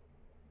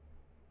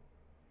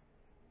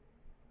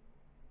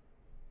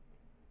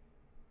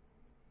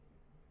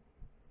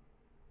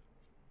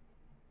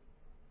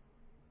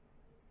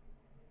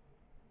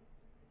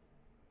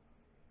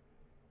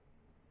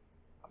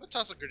 I'm gonna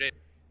toss a grenade.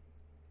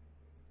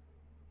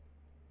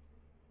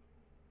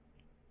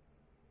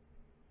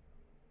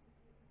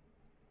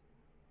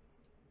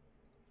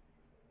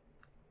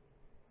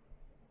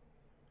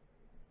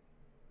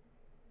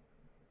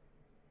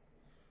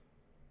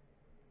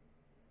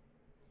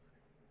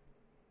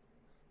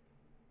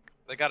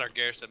 They got our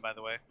garrison, by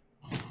the way.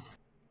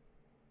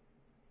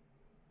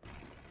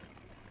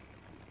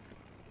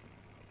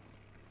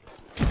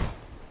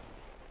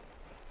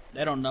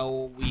 They don't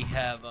know we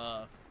have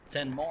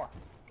 10 more.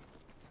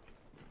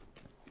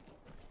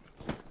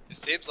 It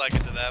seems like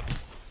it to them.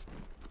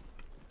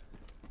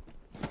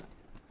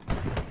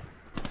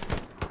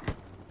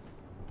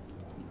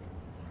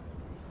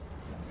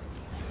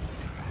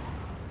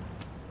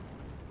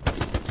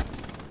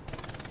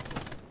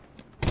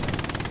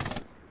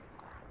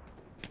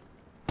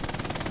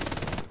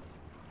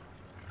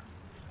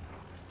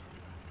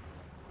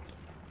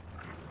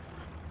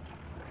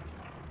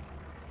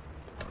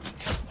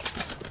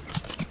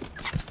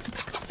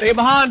 Stay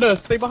behind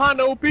us. Stay behind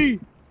the OP.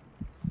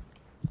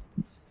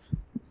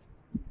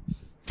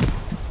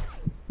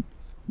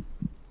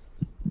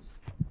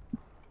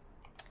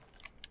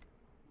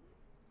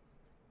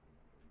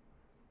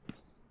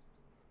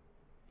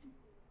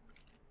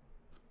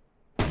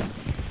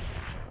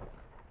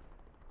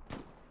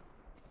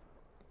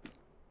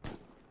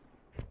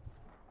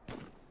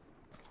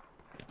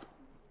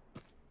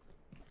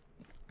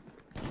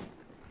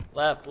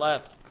 Left,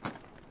 left.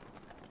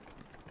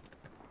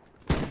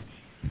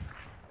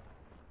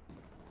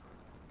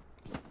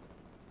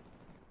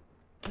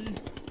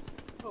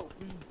 Help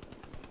me.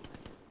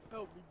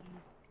 Help me.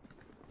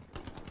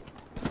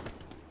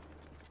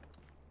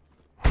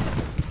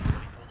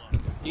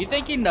 Do you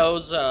think he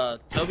knows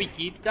Toby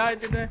Keith died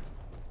today?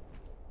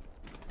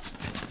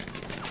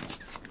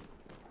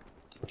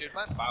 Dude,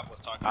 my mom was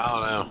talking I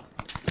about don't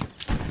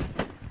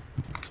know.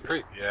 It's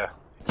pretty, yeah.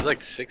 He's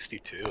like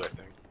 62, I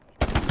think.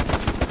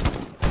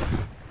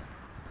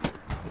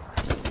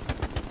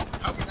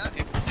 how are we not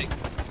able to take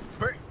this?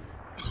 Where-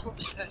 what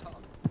the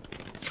hell?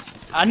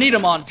 I need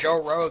him on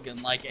Joe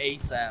Rogan, like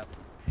ASAP.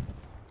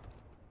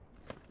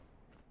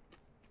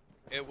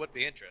 It would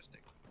be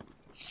interesting.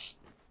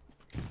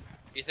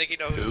 You think he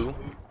knows Who?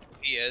 who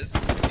he is? You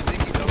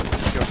think he knows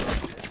who Joe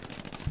Rogan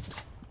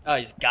is? Oh,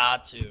 he's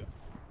got to.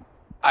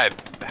 I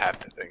have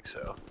to think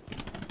so.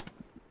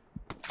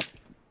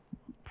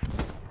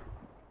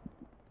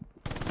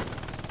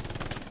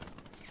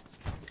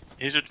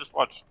 He should just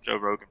watch Joe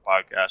Rogan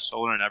podcast.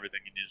 So learn everything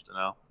he needs to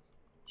know.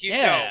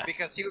 Yeah. No,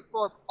 because he would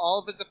form all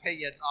of his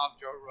opinions off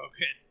Joe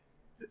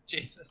Rogan.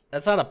 Jesus.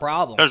 That's not a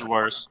problem. There's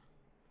worse.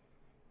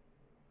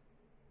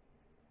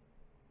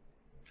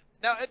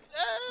 Now,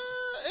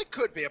 it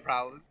could be a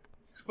problem.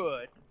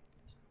 Could.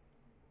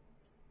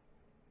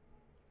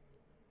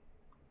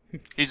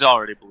 He's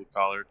already blue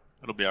collared.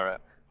 It'll be alright.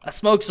 I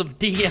smoked some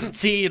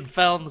DMT and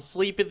fell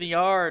asleep in the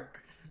yard.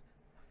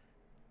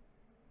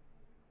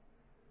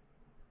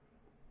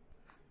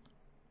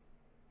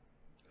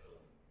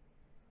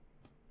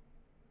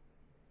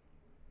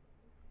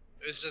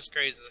 It's just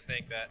crazy to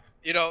think that,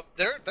 you know,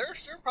 there are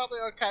still probably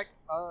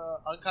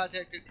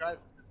uncontacted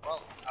tribes as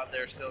well out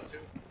there still too.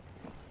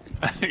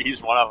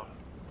 He's one of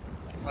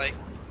them. Like,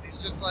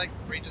 he's just like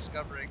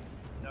rediscovering,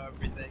 you know,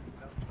 everything. You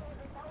know?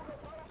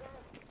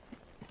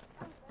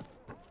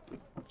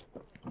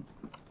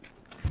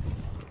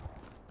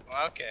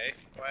 Well, okay.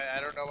 Well,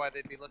 I don't know why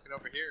they'd be looking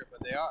over here,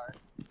 but they are.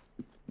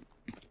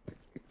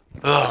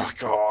 Oh,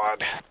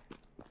 God.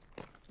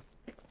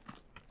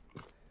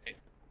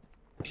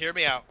 Hear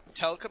me out.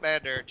 Tell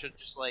Commander to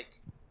just like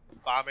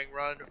bombing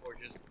run or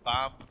just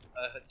bomb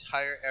an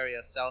entire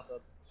area south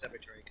of the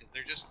cemetery because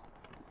they're just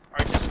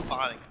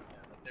spawning.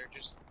 Like they're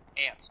just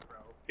ants, bro.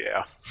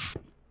 Yeah.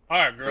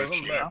 Alright, girls,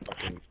 I'm Good back.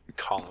 Fucking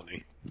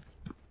colony.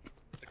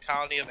 The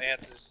colony of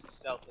ants is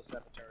south of the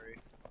cemetery.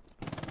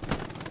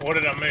 What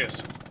did I miss?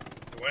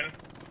 You winning?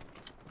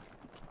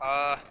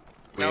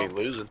 We No. ain't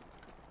losing.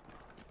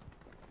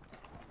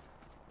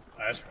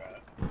 That's right.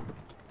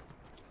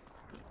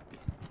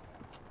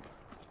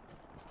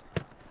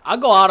 I'll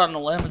go out on a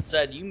limb and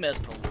said you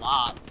missed a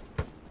lot.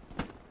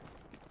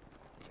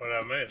 What did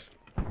I miss?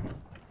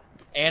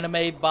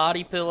 Anime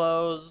body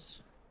pillows.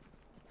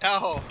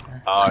 No.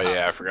 Oh,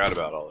 yeah, I forgot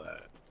about all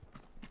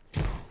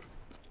that.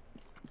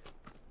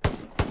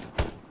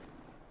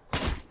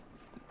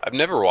 I've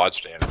never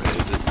watched anime.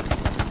 Is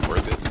it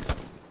worth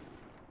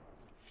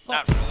it?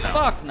 Not really.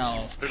 Fuck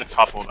no. There's a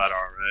couple that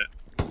are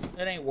right.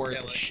 It ain't worth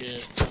Yeah, a like-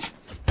 shit.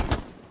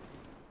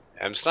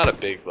 I'm just not a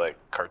big, like,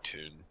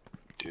 cartoon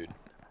dude.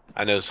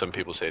 I know some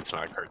people say it's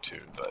not a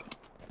cartoon, but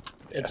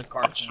It's a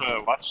Watch,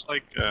 cartoon. watch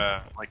like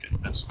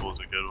Invincible is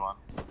a good one.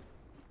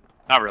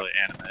 Not really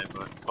anime,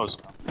 but close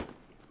enough.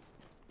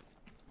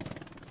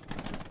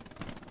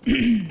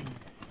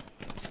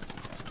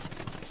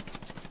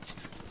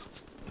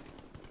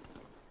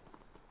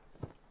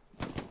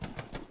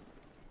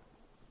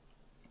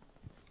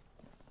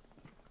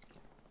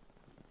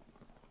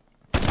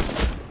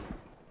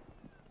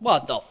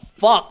 What the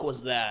fuck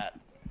was that?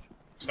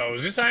 So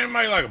is this anime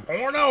like a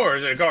porno or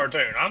is it a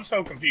cartoon? I'm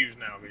so confused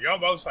now because y'all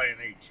both saying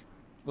each.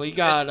 Well, you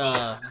got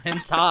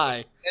hentai,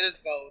 It is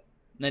both.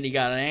 and then you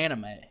got an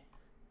anime.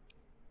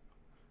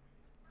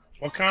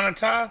 What kind of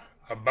tie?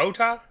 A bow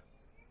tie?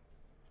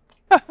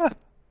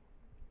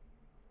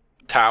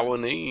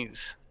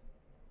 Taiwanese.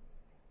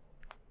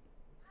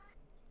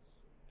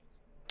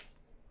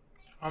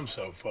 I'm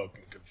so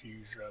fucking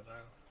confused right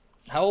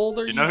now. How old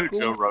are You you? know who Cool?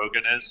 Joe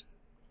Rogan is?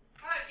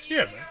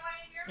 Yeah, man.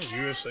 It's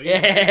USC.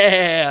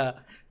 Yeah,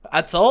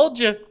 I told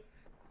you.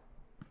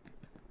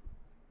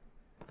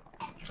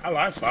 I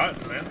like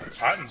fighting, man.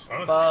 Fighting's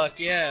fun. Fuck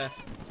yeah.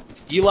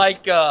 You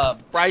like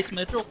Bryce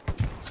Mitchell?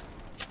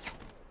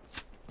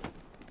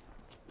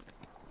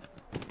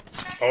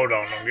 Hold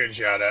on, I'm getting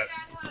shot at.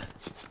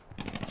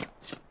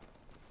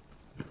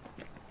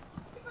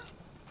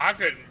 I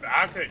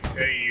couldn't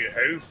tell you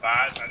who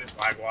fights. I just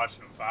like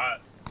watching them fight.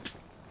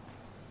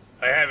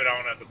 They have it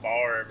on at the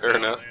bar every Fair now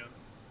and enough. then.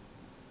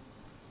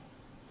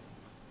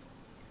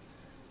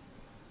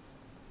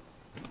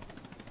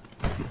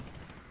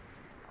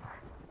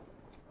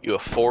 You a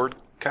Ford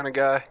kind of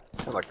guy?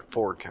 Sound like a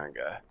Ford kind of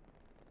guy.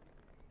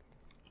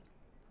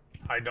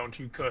 Hey, don't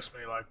you cuss me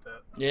like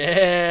that.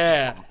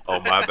 Yeah. Oh,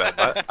 my bad.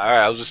 Alright,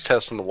 I was just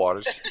testing the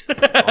waters.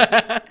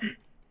 That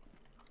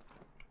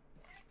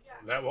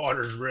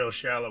water's real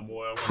shallow,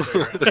 boy. I want to tell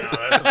you right now.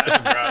 That's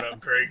a dried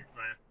up creek,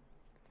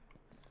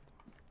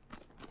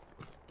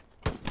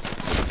 man.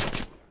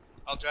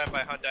 I'll drive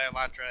my Hyundai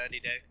Elantra any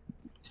day.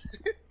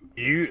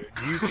 You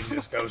can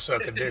just go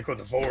suck a dick with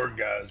the Ford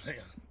guys then.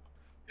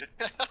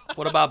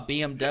 What about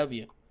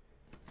BMW?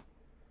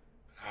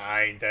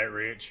 I ain't that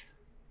rich.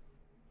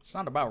 It's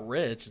not about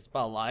rich. It's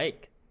about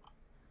like.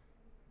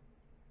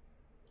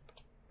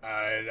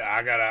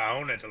 I gotta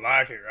own it to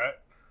like it, right?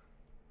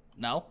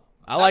 No,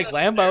 I like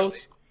Lambos.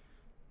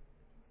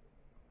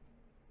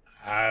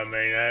 I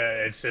mean,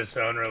 it's just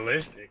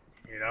unrealistic,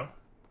 you know?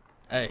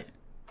 Hey,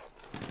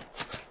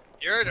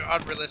 You're in an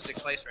unrealistic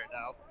place right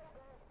now.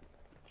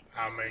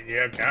 I mean,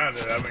 yeah, kind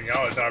of. I mean,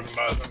 y'all are talking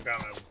about some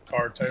kind of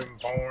cartoon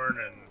porn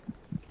and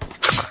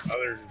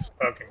other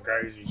fucking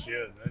crazy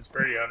shit. That's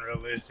pretty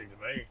unrealistic to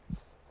me.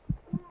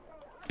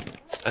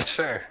 That's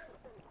fair.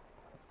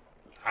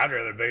 I'd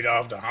rather beat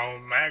off the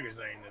Home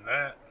magazine than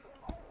that.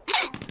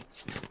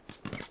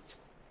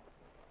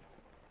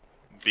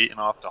 Beating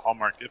off the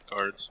Hallmark gift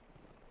cards.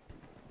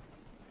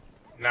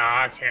 Nah,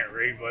 I can't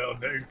read well,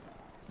 dude.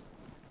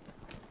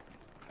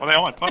 Well, they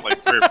only put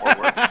like 3 or 4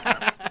 words.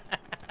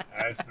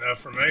 That's enough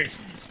for me.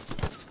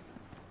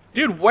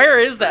 dude, where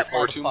is that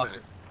Or 2 motherfucker?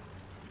 minutes.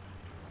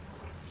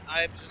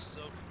 I'm just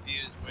so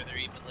confused where they're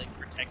even like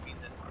protecting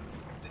this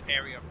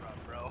area from,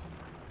 bro.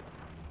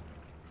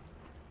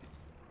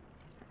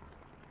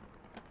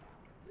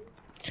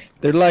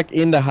 They're like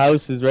in the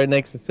houses right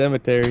next to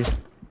cemeteries.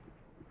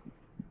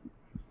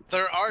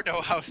 There are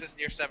no houses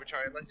near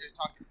cemetery unless you're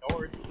talking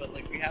north, but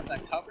like we have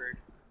that covered.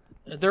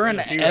 They're in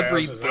There's a few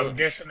every houses. I'm bush.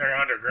 guessing they're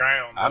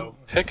underground, I'm though.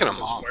 picking It's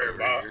them a off square over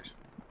box. here.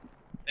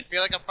 I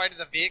feel like I'm fighting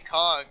the Viet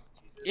Cong.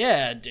 Jesus.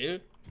 Yeah,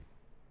 dude.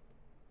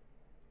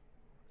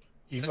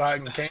 You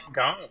fighting King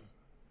Kong.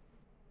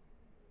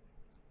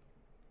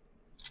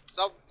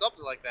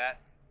 Something like that.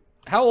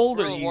 How old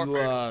are Guerrilla you,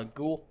 warfare.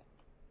 Ghoul?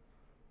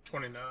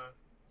 29.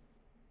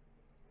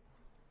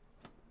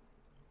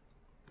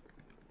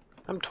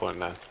 I'm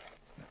 29.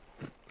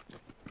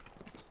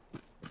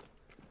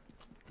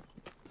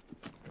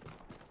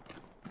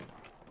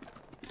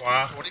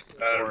 Why?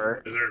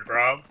 24. Is there a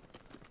problem?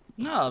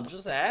 No, I'm just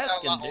You sound a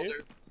asking, lot dude. older.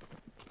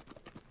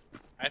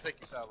 I think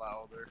you sound a lot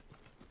older.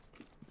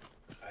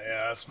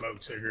 Yeah, I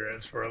smoke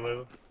cigarettes for a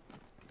living.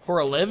 For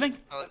a living?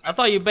 Uh, I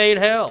thought you bade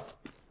hell.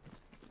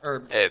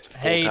 Or Hey, it's a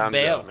Hey, full-time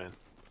Bale. job, man.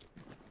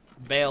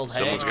 baled hay.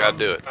 Someone's gotta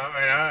do it. I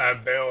mean, I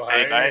bale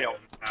Hey, hay. Dale.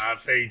 And I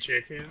feed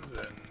chickens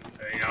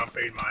and I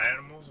feed my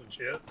animals and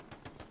shit.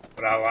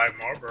 But I like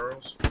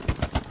Marlboros.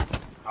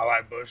 I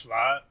like Bush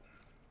Light.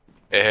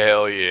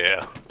 Hell yeah.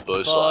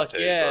 Bush Fuck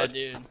latte, yeah, bud.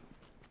 dude.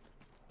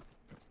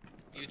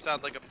 You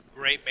sound like a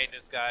great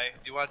maintenance guy.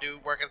 Do you want to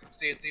work on some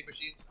CNC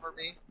machines for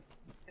me?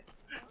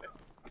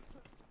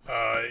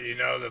 You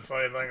know, the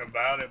funny thing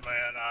about it,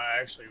 man, I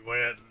actually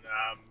went and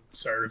I'm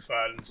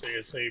certified in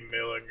CNC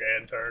milling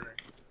and turning.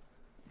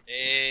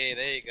 Hey,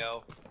 there you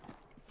go.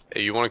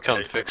 Hey, you want to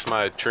come fix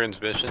my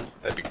transmission?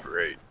 That'd be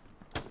great.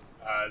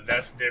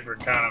 That's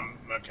different kind of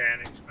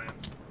mechanics, man.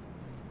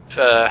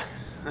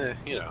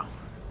 You know,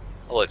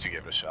 I'll let you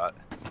give it a shot.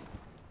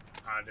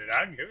 Dude,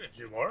 I'd give it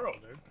your world,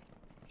 dude.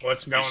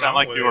 What's going You sound on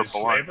like with you were it?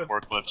 born Slipping?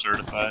 forklift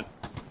certified.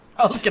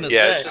 I was gonna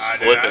Yeah, say. it's just I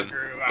slipping.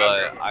 drew But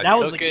it. I That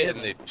was took a it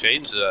given. and they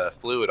changed the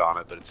fluid on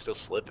it, but it's still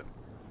slipping.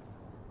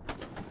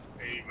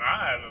 You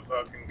might have a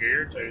fucking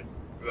gear tooth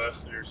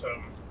busted or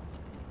something.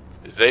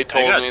 Cause they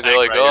told got a me, tank they're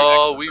like, right here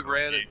oh, next to we the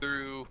ran gate. it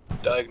through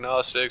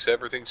diagnostics,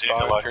 everything's Yeah,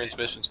 fine, like-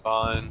 transmission's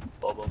fine,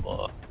 blah blah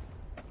blah.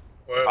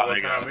 What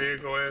they kind got of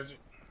vehicle is it?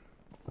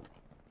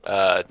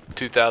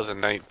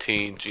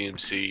 2019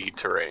 GMC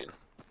Terrain.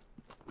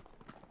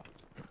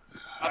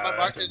 On my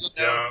mark That's is a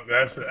no. junk.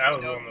 That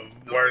was No, one of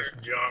the no worst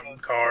beer.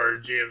 junk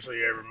cars GMC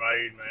ever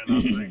made, man.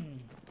 I think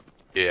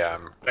Yeah,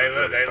 I'm they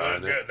look really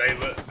buying good. it. They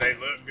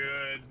look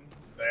good.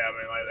 I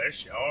mean, like they're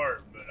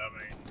sharp, but I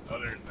mean,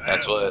 other than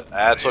that,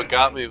 That's what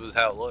got me was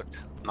how it looked.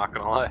 Not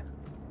gonna lie.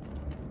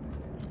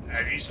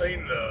 Have you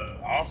seen the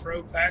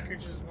off-road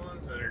packages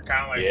ones that are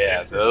kind of like Yeah,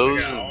 lifted, those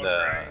they got and all the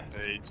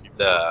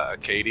terrain?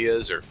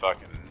 Acadias are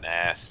fucking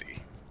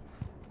nasty.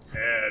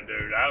 Yeah,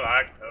 dude, I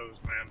like those,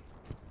 man.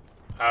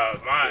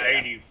 My Yeah.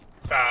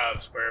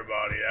 85 square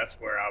body, that's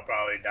where I'll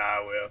probably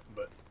die with,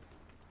 but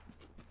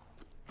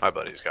My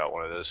buddy's got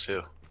one of those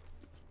too.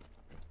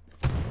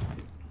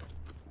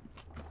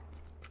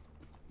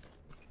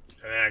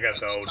 and then I got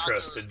the old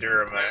trusted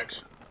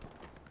Duramax.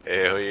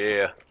 Hell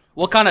yeah.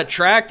 What kind of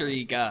tractor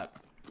you got?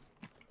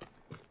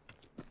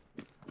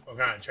 What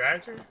kind of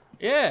tractor?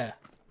 Yeah.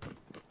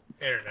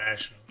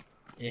 International.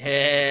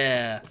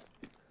 Yeah.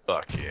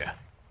 Fuck yeah.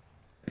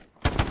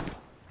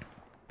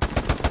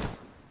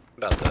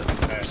 About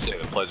to say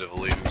the Pledge of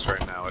Allegiance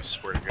right now, I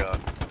swear to God.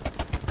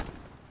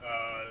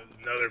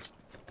 Another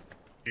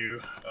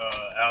You,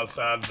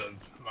 outside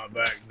my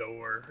back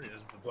door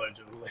is the Pledge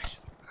of Allegiance.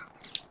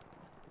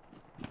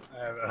 I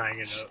have it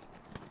hanging up.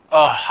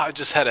 Oh, I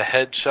just had a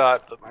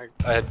headshot, but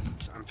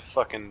I'm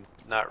fucking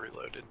not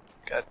reloaded.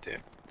 God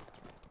damn.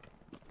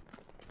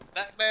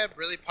 That man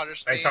really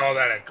punished me. They call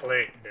that a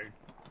click, dude.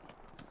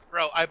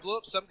 Bro, I blew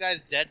up some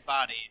guy's dead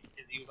body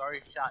because he was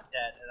already shot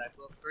dead, and I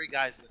blew up 3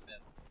 guys with him.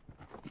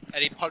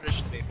 And he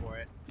punished me for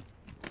it.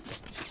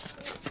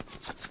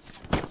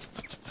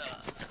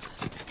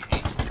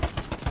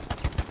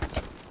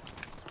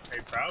 He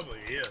probably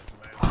is,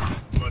 man.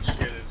 Much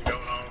shit is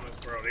going on in this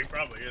world. He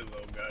probably is,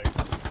 little guy.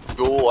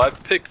 Cool, I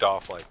picked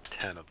off like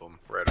 10 of them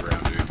right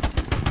around you.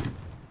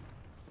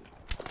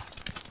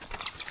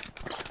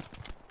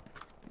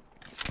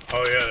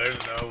 Oh yeah, there's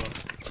another one.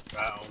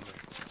 Right on me.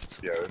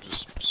 Yeah, they're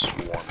just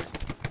swarming.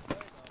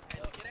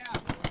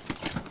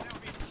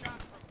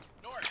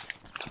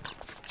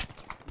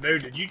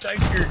 Dude, did you take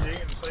your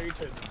GMC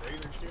to the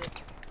dealership?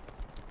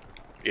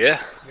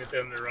 Yeah. Get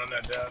them to run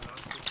that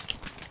diagnostic?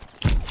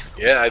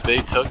 Yeah, they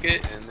took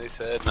it and they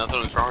said nothing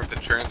was wrong with the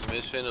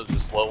transmission. It was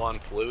just low on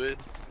fluid.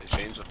 They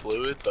changed the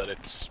fluid, but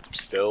it's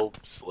still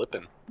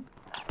slipping.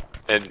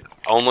 And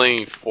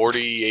only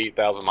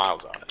 48,000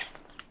 miles on it.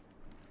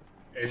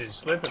 Is it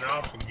slipping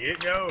off the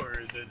get-go, or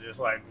is it just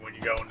like when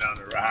you're going down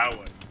the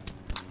highway?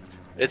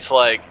 It's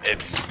like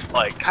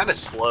kind of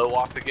slow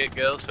off the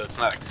get-go, so it's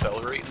not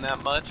accelerating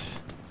that much.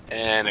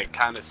 And it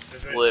kind of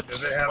slips.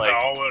 Does it have like, the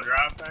all-wheel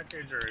drive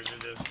package, or is it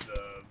just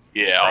the...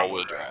 Yeah,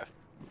 all-wheel drive.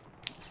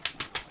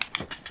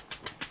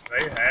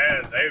 They've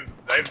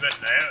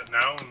been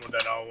known with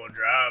that all-wheel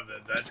drive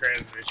that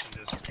transmission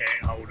just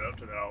can't hold up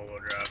to that all-wheel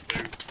drive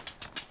too.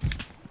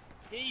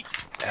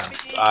 Yeah,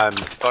 I'm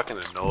fucking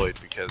annoyed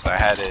because I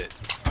had it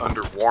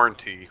under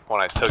warranty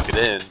when I took it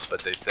in,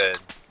 but they said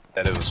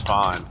that it was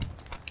fine,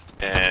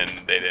 and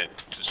they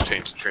didn't just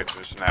change the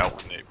transmission out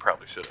when they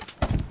probably should have.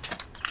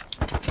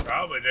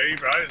 Probably, dude. You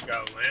probably just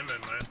got a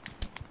lemon, man.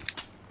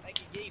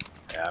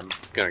 Yeah, I'm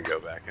gonna go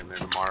back in there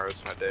tomorrow.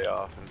 It's my day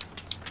off and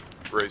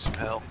raise some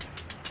hell.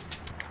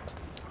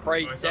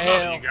 Praise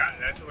Sometimes down.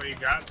 that's what you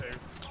got to.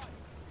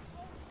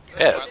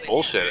 Yeah,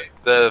 bullshit.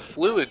 The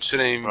fluid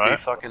shouldn't even be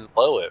fucking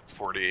low at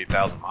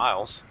 48,000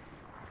 miles.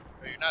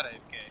 Oh, you're not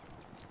AFK.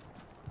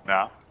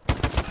 No.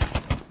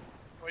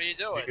 What are you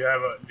doing? Do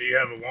you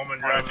have a woman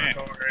driving the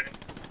car already?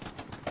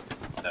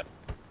 No.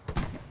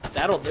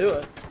 That'll do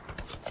it.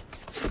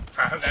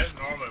 That's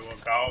normally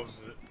what causes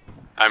it.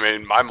 I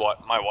mean, my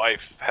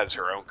wife has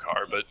her own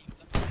car, but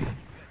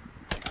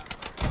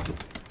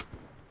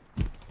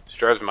she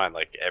drives mine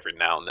like every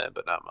now and then,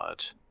 but not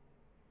much.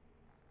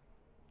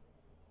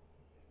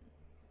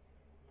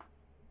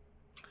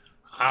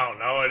 I don't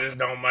know. It just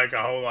don't make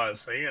a whole lot of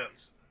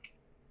sense.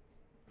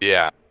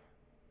 Yeah.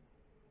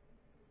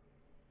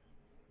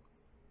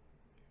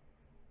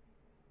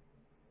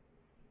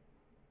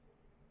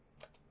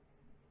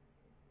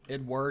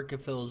 It'd work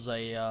if it was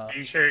a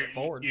You sure?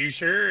 Ford. You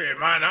sure? It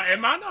might not. It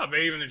might not be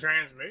even the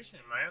transmission,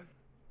 man.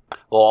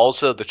 Well,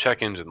 also the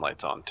check engine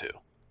light's on too.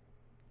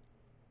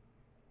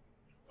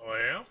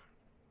 Well,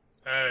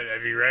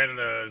 have you ran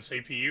the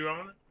CPU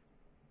on it?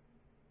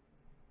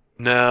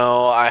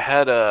 No, I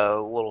had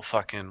a little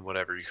fucking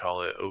whatever you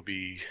call it, OB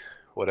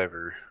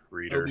whatever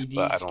reader, OBD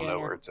but I don't know scanner?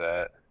 where it's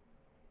at.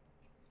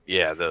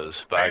 Yeah,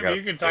 those. But I Maybe got.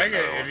 you can take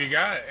it if you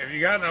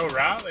got no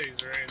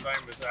Rileys or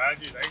anything beside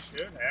you. They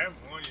should have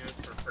one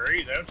just for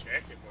free. They'll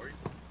check it for you.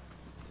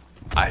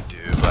 I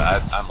do,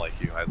 but I'm like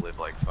you. I live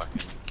like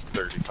fucking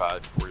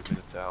 35, 40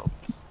 minutes out.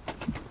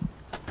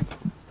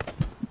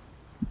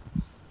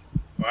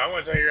 Well, I'm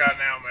gonna tell you right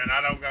now, man.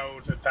 I don't go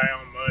to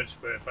town much,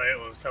 but if it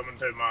was coming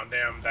to my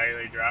damn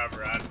daily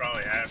driver, I'd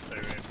probably have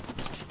to.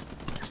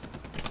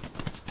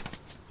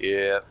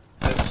 Yeah,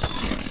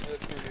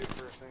 that's gonna be the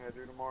first thing I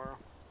do tomorrow.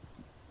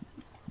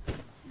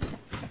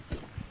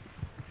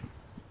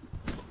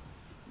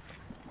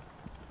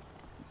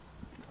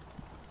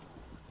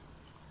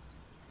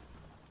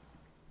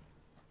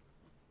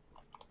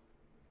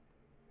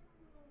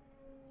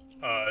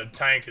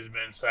 Tank has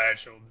been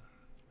satcheled,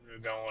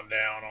 going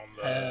down on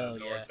the Hell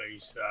yeah.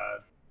 northeast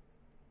side.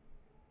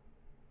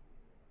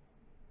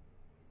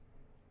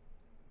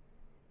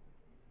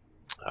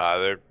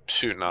 They're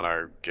shooting on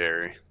our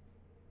Gary.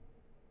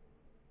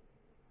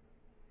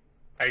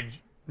 Hey,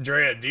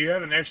 Dredd, do you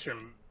have an extra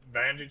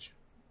bandage?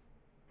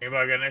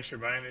 Anybody got an extra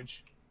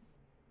bandage?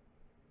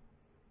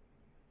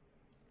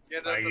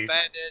 Get Thank up the you.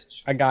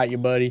 bandage. I got you,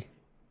 buddy.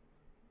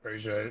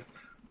 Appreciate it.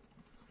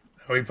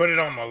 We put it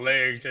on my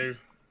leg too.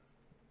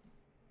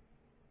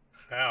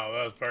 Oh,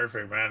 that was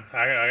perfect, man.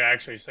 I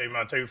actually see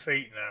my 2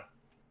 feet now.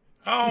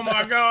 Oh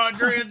my God,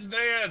 Dredd's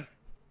dead.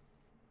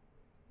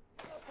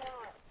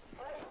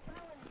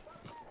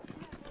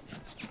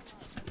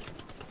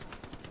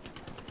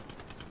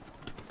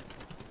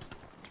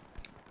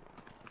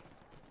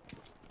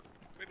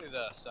 We need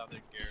a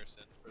southern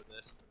garrison for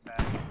this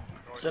attack.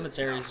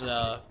 Cemetery's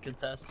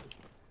contested.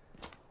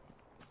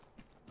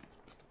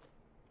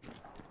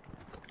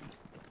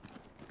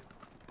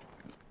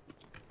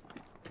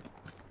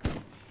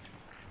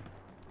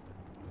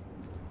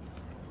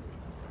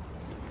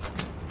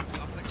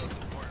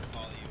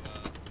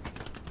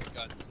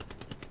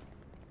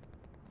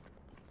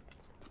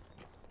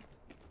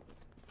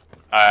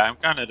 I'm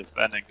kind of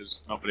defending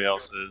because nobody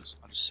else is.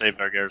 I just saved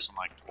our garrison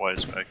like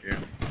twice back here.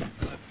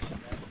 I've seen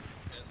that.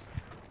 Yes.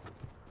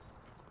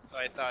 So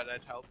I thought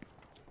I'd help.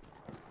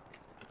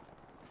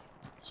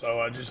 So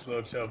I just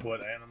looked up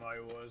what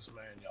anime was.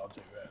 Man, y'all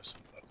do have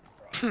some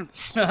fucking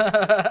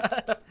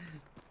problems.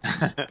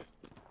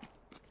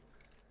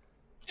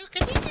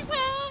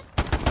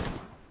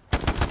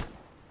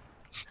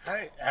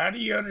 Hey, how do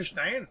you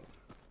understand?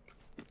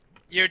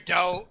 You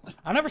don't.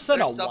 I never said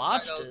I There's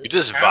watched subtitles. You it.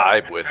 just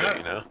vibe with it,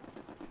 you know?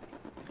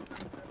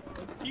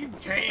 You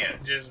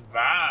can't just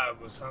vibe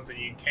with something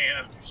you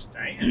can't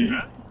understand,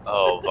 right?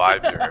 Oh,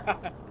 vibes are.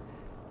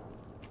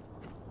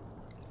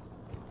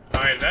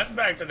 I mean, that's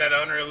back to that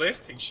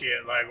unrealistic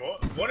shit. Like,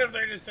 what if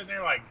they're just sitting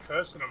there, like,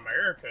 cussing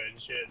America and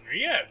shit, and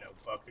you have no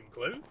fucking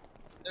clue?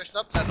 There's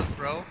subtitles,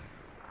 bro.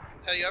 They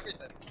tell you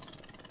everything.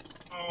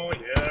 Oh,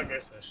 yeah, I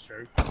guess that's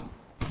true.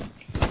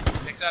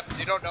 Except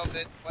you don't know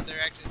that what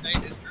they're actually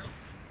saying is true.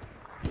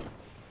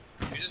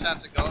 You just have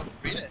to go and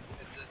read it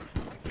and just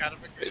kind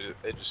of agree.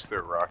 They just threw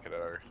a rocket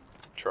at our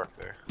truck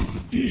there.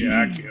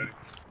 Yeah, I killed him.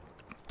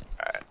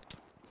 Alright.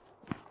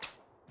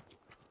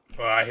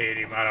 Well, I hit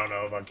him. I don't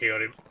know if I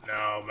killed him.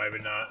 No, maybe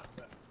not.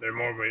 There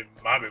might be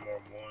more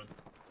than one.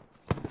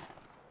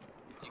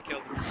 You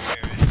killed him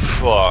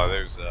scary. Well,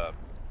 there's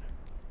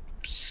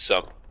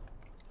some.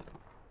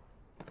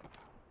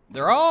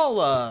 They're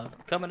all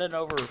coming in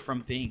over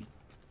from ping.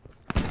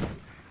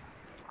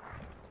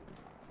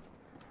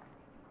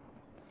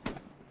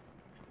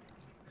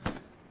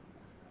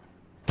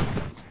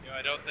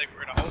 I don't think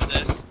we're gonna hold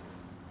this.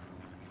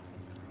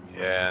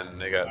 Yeah,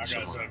 and they got I got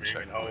someone something you can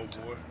checkpoint.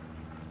 hold, boy.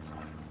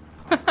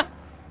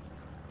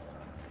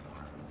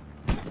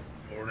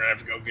 We're gonna have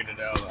to go get it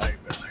out of the hay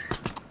belly.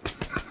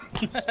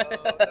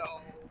 Oh no.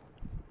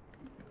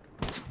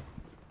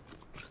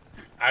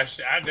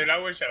 Dude, I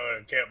wish I would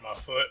have kept my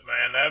foot,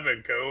 man. That'd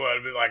been cool.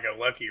 I'd be like a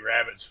lucky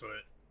rabbit's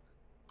foot.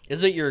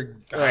 Is it your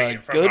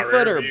Hanging from good my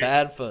foot rear or view.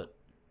 bad foot?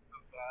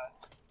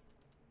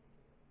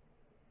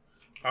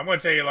 I'm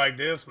gonna tell you like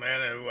this, man.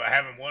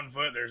 Having one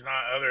foot, there's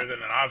not other than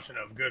an option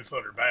of good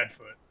foot or bad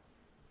foot.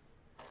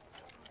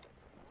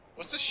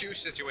 What's the shoe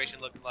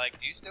situation looking like?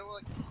 Do you still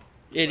like?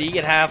 Yeah, do you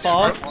get half just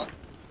off? run one?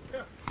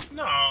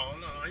 No,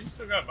 you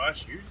still gotta buy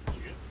shoes and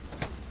shit.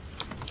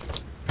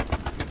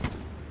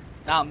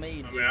 Not me, I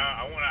dude. mean,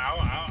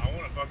 I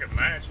want to fucking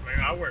match. I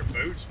mean, I wear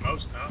boots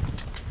most of the time.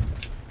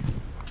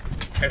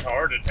 It's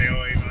hard to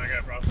tell, even I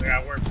got probably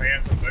I wear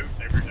pants and boots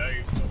every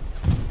day. So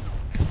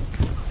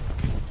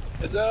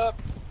Heads up!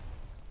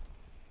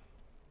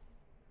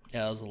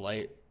 Yeah, it was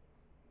late.